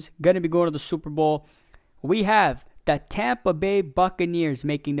teams going to be going to the Super Bowl. We have the Tampa Bay Buccaneers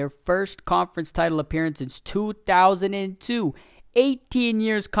making their first conference title appearance since 2002. 18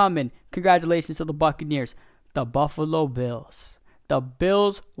 years coming. Congratulations to the Buccaneers. The Buffalo Bills. The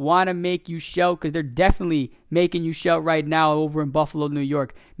Bills want to make you shout, because they're definitely making you shout right now over in Buffalo, New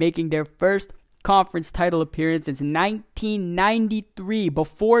York. Making their first conference title appearance since 1993,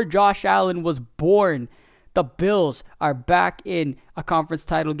 before Josh Allen was born. The Bills are back in a conference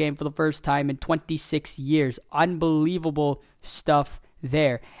title game for the first time in 26 years. Unbelievable stuff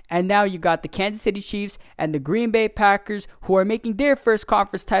there. And now you got the Kansas City Chiefs and the Green Bay Packers, who are making their first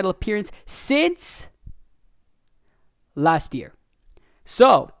conference title appearance since last year.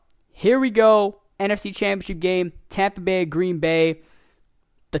 So, here we go. NFC Championship game, Tampa Bay, Green Bay.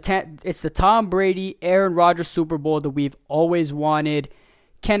 It's the Tom Brady, Aaron Rodgers Super Bowl that we've always wanted.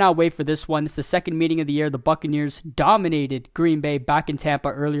 Cannot wait for this one. It's the second meeting of the year. The Buccaneers dominated Green Bay back in Tampa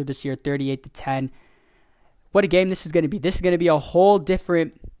earlier this year, 38-10. What a game this is going to be. This is going to be a whole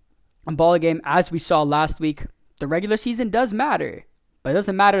different ball game, as we saw last week. The regular season does matter, but it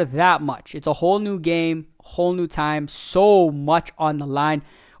doesn't matter that much. It's a whole new game, whole new time, so much on the line.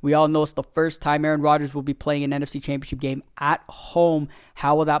 We all know it's the first time Aaron Rodgers will be playing an NFC Championship game at home.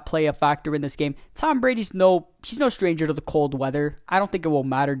 How will that play a factor in this game? Tom Brady's no stranger to the cold weather. I don't think it will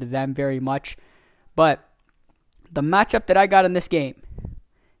matter to them very much. But the matchup that I got in this game,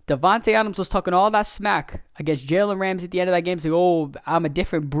 Davante Adams was talking all that smack against Jalen Ramsey at the end of that game, saying, "Oh, I'm a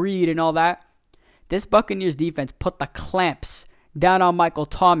different breed," and all that. This Buccaneers defense put the clamps down on Michael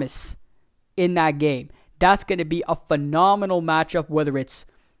Thomas in that game. That's going to be a phenomenal matchup, whether it's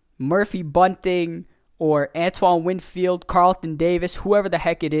Murphy Bunting or Antoine Winfield, Carlton Davis, whoever the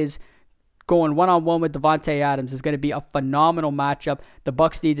heck it is, going one-on-one with Davante Adams is going to be a phenomenal matchup. The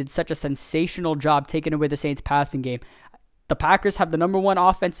Bucs did such a sensational job taking away the Saints' passing game. The Packers have the number 1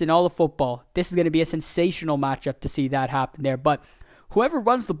 offense in all of football. This is going to be a sensational matchup to see that happen there. But whoever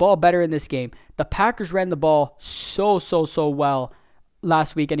runs the ball better in this game, the Packers ran the ball so well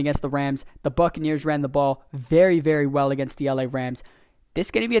last weekend against the Rams. The Buccaneers ran the ball very, very well against the LA Rams. this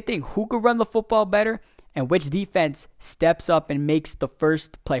is going to be a thing. Who could run the football better and which defense steps up and makes the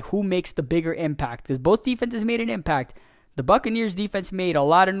first play? Who makes the bigger impact? Because both defenses made an impact. The Buccaneers defense made a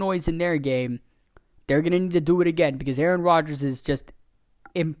lot of noise in their game. They're going to need to do it again because Aaron Rodgers is just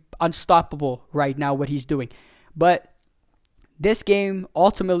unstoppable right now, what he's doing. But this game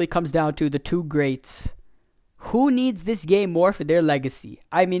ultimately comes down to the two greats. Who needs this game more for their legacy?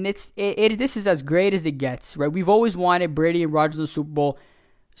 I mean, this is as great as it gets, right? We've always wanted Brady and Rodgers in the Super Bowl,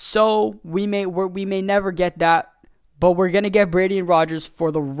 so we may never get that, but we're gonna get Brady and Rodgers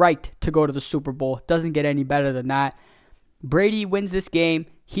for the right to go to the Super Bowl. It doesn't get any better than that. Brady wins this game.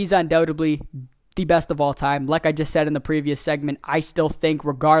 He's undoubtedly the best of all time. Like I just said in the previous segment, I still think,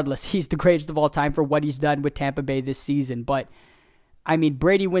 regardless, he's the greatest of all time for what he's done with Tampa Bay this season. But I mean,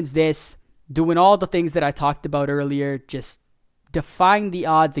 Brady wins this, doing all the things that I talked about earlier, just defying the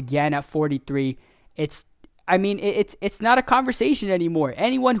odds again at 43. It's not a conversation anymore.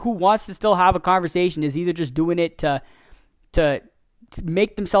 Anyone who wants to still have a conversation is either just doing it to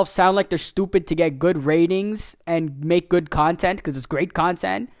make themselves sound like they're stupid to get good ratings and make good content because it's great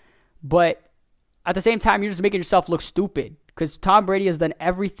content, but at the same time, you're just making yourself look stupid because Tom Brady has done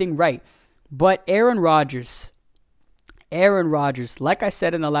everything right. But Aaron Rodgers, like I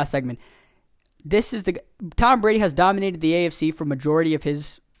said in the last segment, Tom Brady has dominated the AFC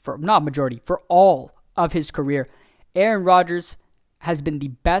for all of his career. Aaron Rodgers has been the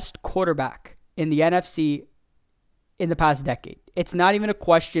best quarterback in the NFC in the past decade. It's not even a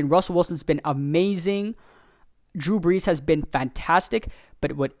question. Russell Wilson's been amazing. Drew Brees has been fantastic.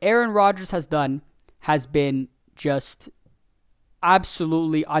 But what Aaron Rodgers has done has been just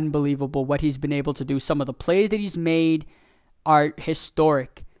absolutely unbelievable what he's been able to do. Some of the plays that he's made are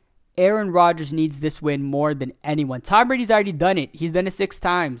historic. Aaron Rodgers needs this win more than anyone. Tom Brady's already done it. He's done it 6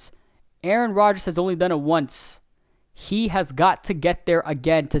 times. Aaron Rodgers has only done it once. He has got to get there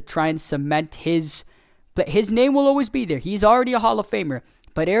again to try and cement his name will always be there. He's already a Hall of Famer.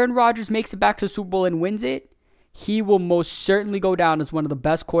 But Aaron Rodgers makes it back to the Super Bowl and wins it. He will most certainly go down as one of the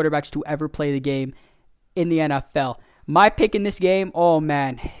best quarterbacks to ever play the game in the NFL. My pick in this game, oh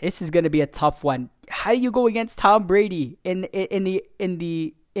man, this is going to be a tough one. How do you go against Tom Brady in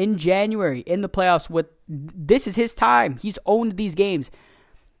January in the playoffs? This is his time. He's owned these games.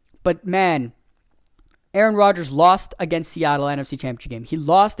 But man, Aaron Rodgers lost against Seattle NFC Championship game. He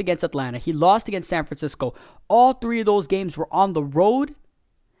lost against Atlanta. He lost against San Francisco. All 3 of those games were on the road.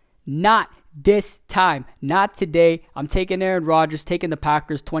 Not this time. Not today. I'm taking Aaron Rodgers, taking the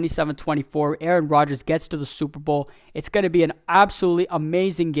Packers 27-24. Aaron Rodgers gets to the Super Bowl. It's going to be an absolutely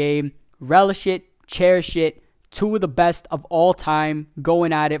amazing game. Relish it. Cherish it. 2 of the best of all time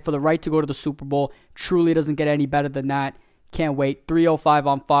going at it for the right to go to the Super Bowl. Truly doesn't get any better than that. Can't wait. 3:05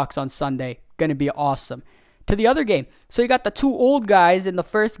 on Fox on Sunday. Going to be awesome. To the other game. So you got the 2 old guys in the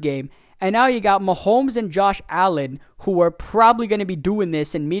first game. And now you got Mahomes and Josh Allen, who are probably going to be doing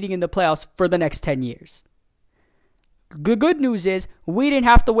this and meeting in the playoffs for the next 10 years. The good news is we didn't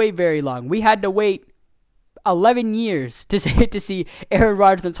have to wait very long. We had to wait 11 years to see Aaron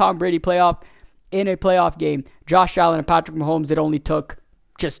Rodgers and Tom Brady in a playoff game. Josh Allen and Patrick Mahomes, it only took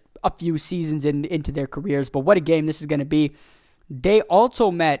just a few seasons into their careers. But what a game this is going to be. They also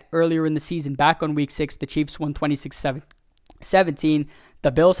met earlier in the season, back on week 6. The Chiefs won 26-17.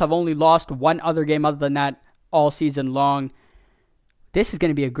 The Bills have only lost one other game other than that all season long. This is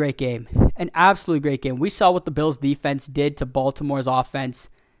going to be a great game. An absolutely great game. We saw what the Bills defense did to Baltimore's offense.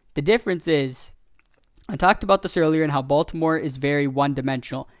 The difference is, I talked about this earlier and how Baltimore is very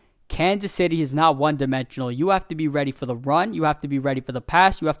one-dimensional. Kansas City is not one-dimensional. You have to be ready for the run. You have to be ready for the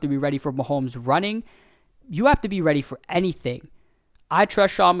pass. You have to be ready for Mahomes running. You have to be ready for anything. I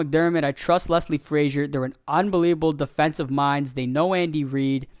trust Sean McDermott. I trust Leslie Frazier. They're an unbelievable defensive minds. They know Andy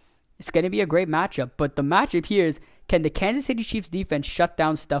Reid. It's going to be a great matchup. But the matchup here is, can the Kansas City Chiefs defense shut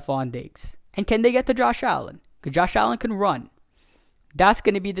down Stephon Diggs? And can they get to Josh Allen? Because Josh Allen can run. That's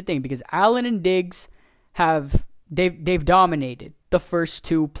going to be the thing. Because Allen and Diggs they've dominated the first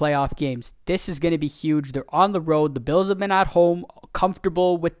 2 playoff games. This is going to be huge. They're on the road. The Bills have been at home,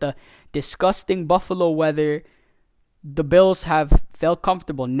 comfortable with the disgusting Buffalo weather. The Bills have felt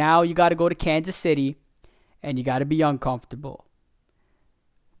comfortable. Now you got to go to Kansas City, and you got to be uncomfortable.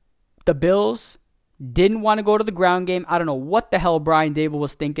 The Bills didn't want to go to the ground game. I don't know what the hell Brian Daboll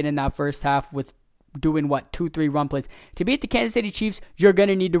was thinking in that first half with doing 2-3 run plays. To beat the Kansas City Chiefs, you're going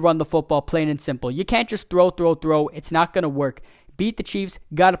to need to run the football, plain and simple. You can't just throw. It's not going to work. Beat the Chiefs,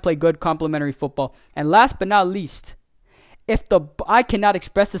 got to play good complementary football. And last but not least, I cannot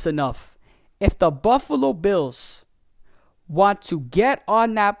express this enough. If the Buffalo Bills want to get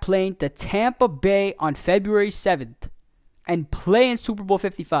on that plane to Tampa Bay on February 7th and play in Super Bowl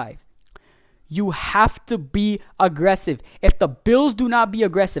 55. You have to be aggressive. If the Bills do not be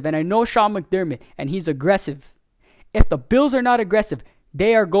aggressive, and I know Sean McDermott, and he's aggressive. If the Bills are not aggressive,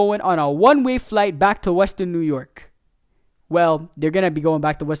 they are going on a one-way flight back to Western New York. Well, they're going to be going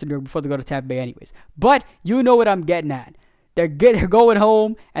back to Western New York before they go to Tampa Bay anyways. But you know what I'm getting at. They're going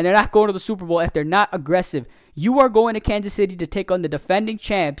home, and they're not going to the Super Bowl if they're not aggressive. You are going to Kansas City to take on the defending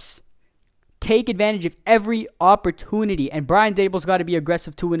champs. Take advantage of every opportunity. And Brian Daboll's got to be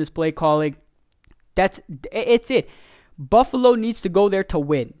aggressive too in his play calling. It's it. Buffalo needs to go there to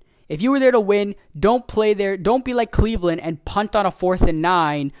win. If you were there to win, don't play there. Don't be like Cleveland and punt on a 4th and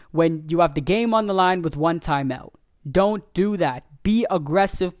 9 when you have the game on the line with one timeout. Don't do that. Be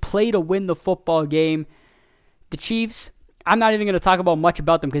aggressive. Play to win the football game. The Chiefs, I'm not even going to talk about much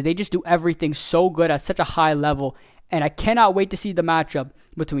about them because they just do everything so good at such a high level. And I cannot wait to see the matchup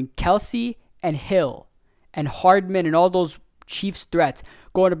between Kelsey and Hill and Hardman and all those Chiefs threats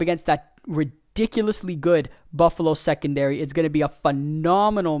going up against that ridiculously good Buffalo secondary. It's going to be a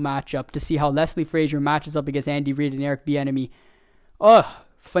phenomenal matchup to see how Leslie Frazier matches up against Andy Reid and Eric Bieniemy.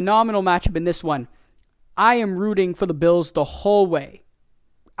 Phenomenal matchup in this one. I am rooting for the Bills the whole way.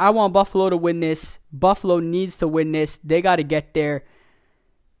 I want Buffalo to win this. Buffalo needs to win this. They got to get there.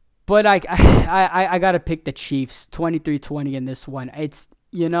 But I got to pick the Chiefs 23-20 in this one. It's,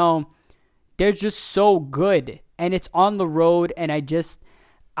 they're just so good. And it's on the road. And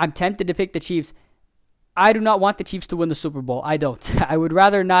I'm tempted to pick the Chiefs. I do not want the Chiefs to win the Super Bowl. I don't. I would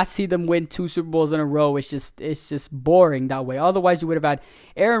rather not see them win 2 Super Bowls in a row. It's just boring that way. Otherwise, you would have had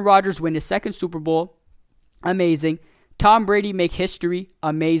Aaron Rodgers win his 2nd Super Bowl. Amazing. Tom Brady make history.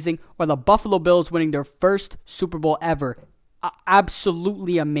 Amazing. Or the Buffalo Bills winning their 1st Super Bowl ever.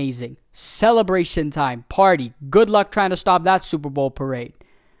 Absolutely amazing. Celebration time. Party. Good luck trying to stop that Super Bowl parade.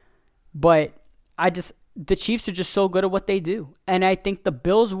 But the Chiefs are just so good at what they do. And I think the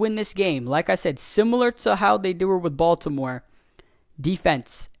Bills win this game. Like I said, similar to how they do it with Baltimore.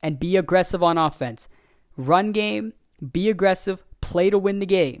 Defense and be aggressive on offense. Run game, be aggressive, play to win the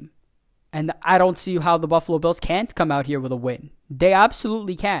game. And I don't see how the Buffalo Bills can't come out here with a win. They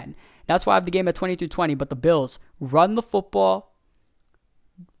absolutely can. That's why I have the game at 22-20. But the Bills run the football.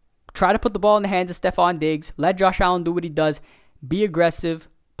 Try to put the ball in the hands of Stephon Diggs. Let Josh Allen do what he does. Be aggressive.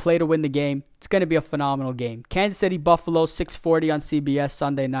 Play to win the game. It's going to be a phenomenal game. Kansas City, Buffalo, 6:40 on CBS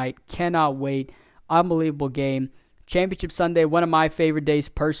Sunday night. Cannot wait. Unbelievable game. Championship Sunday, one of my favorite days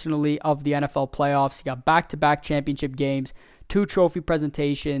personally of the NFL playoffs. You got back-to-back championship games, 2 trophy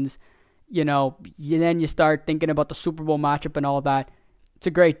presentations. Then you start thinking about the Super Bowl matchup and all that. It's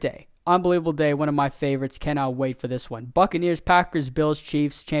a great day. Unbelievable day. One of my favorites. Cannot wait for this one. Buccaneers, Packers, Bills,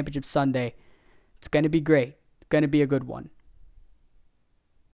 Chiefs, Championship Sunday. It's going to be great. Going to be a good one.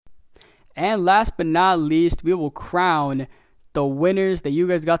 And last but not least, we will crown the winners that you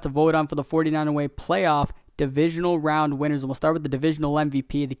guys got to vote on for the 49er Way playoff divisional round winners. And we'll start with the divisional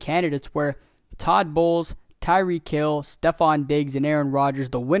MVP. The candidates were Todd Bowles, Tyreek Hill, Stephon Diggs, and Aaron Rodgers.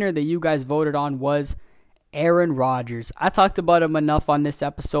 The winner that you guys voted on was Aaron Rodgers. I talked about him enough on this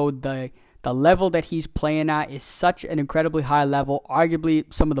episode. The level that he's playing at is such an incredibly high level.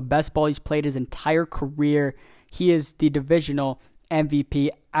 Arguably some of the best ball he's played his entire career. He is the divisional MVP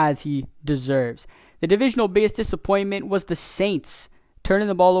as he deserves. The divisional biggest disappointment was the Saints turning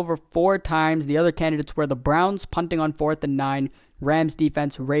the ball over 4 times. The other candidates were the Browns punting on 4th and 9, Rams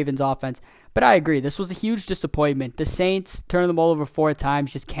defense, Ravens offense. But I agree, this was a huge disappointment. The Saints turning the ball over 4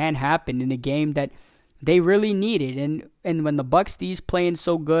 times just can't happen in a game that they really needed. And when the Bucs D's playing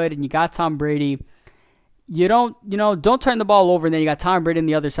so good and you got Tom Brady, don't turn the ball over and then you got Tom Brady on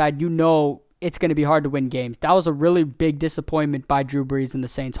the other side. It's going to be hard to win games. That was a really big disappointment by Drew Brees and the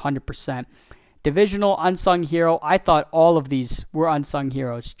Saints, 100%. Divisional unsung hero, I thought all of these were unsung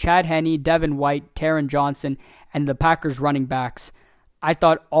heroes. Chad Henne, Devin White, Taron Johnson, and the Packers running backs. I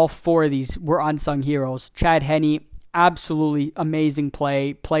thought all 4 of these were unsung heroes. Chad Henne, absolutely amazing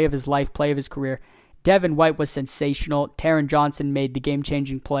play of his life, play of his career. Devin White was sensational. Taron Johnson made the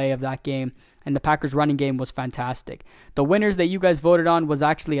game-changing play of that game. And the Packers running game was fantastic. The winners that you guys voted on was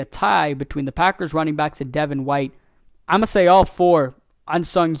actually a tie between the Packers running backs and Devin White. I'm going to say all 4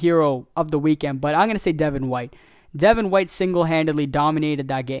 unsung hero of the weekend, but I'm going to say Devin White. Devin White single-handedly dominated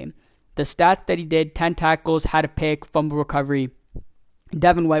that game. The stats that he did, 10 tackles, had a pick, fumble recovery.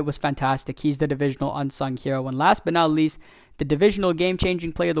 Devin White was fantastic. He's the divisional unsung hero. And last but not least, the divisional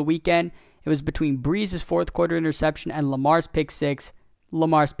game-changing play of the weekend, it was between Brees' 4th quarter interception and Lamar's pick 6.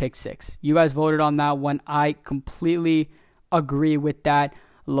 Lamar's pick 6. You guys voted on that one. I completely agree with that.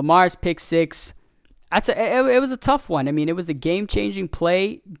 Lamar's pick 6. It was a tough one. I mean, it was a game-changing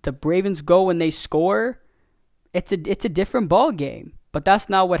play. The Ravens go when they score. it's a different ball game. But that's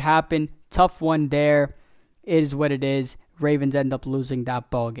not what happened. Tough one there. It is what it is. Ravens end up losing that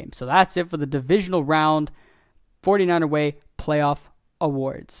ball game. So that's it for the divisional round 49er Way playoff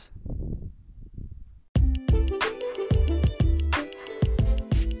awards.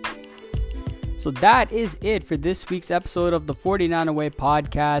 So that is it for this week's episode of the 49er Way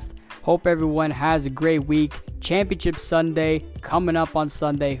podcast. Hope everyone has a great week. Championship Sunday coming up on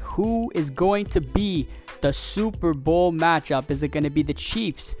Sunday. Who is going to be the Super Bowl matchup? Is it going to be the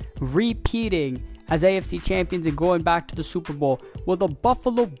Chiefs repeating as AFC champions and going back to the Super Bowl? Will the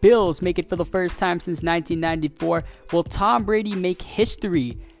Buffalo Bills make it for the first time since 1994? Will Tom Brady make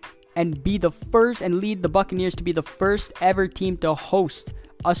history and be the first and lead the Buccaneers to be the first ever team to host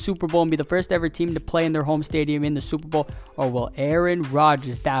a Super Bowl and be the first ever team to play in their home stadium in the Super Bowl? Or will Aaron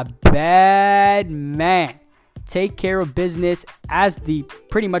Rodgers, that bad man, take care of business as the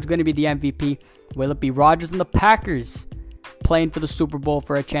pretty much going to be the MVP? Will it be Rodgers and the Packers playing for the Super Bowl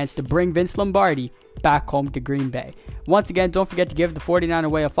for a chance to bring Vince Lombardi back home to Green Bay? Once again, don't forget to give the 49er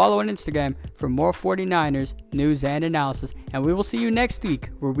Way a follow on Instagram for more 49ers news and analysis. And we will see you next week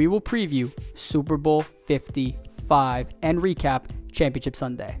where we will preview Super Bowl 55 and recap Championship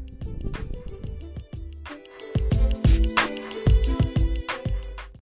Sunday.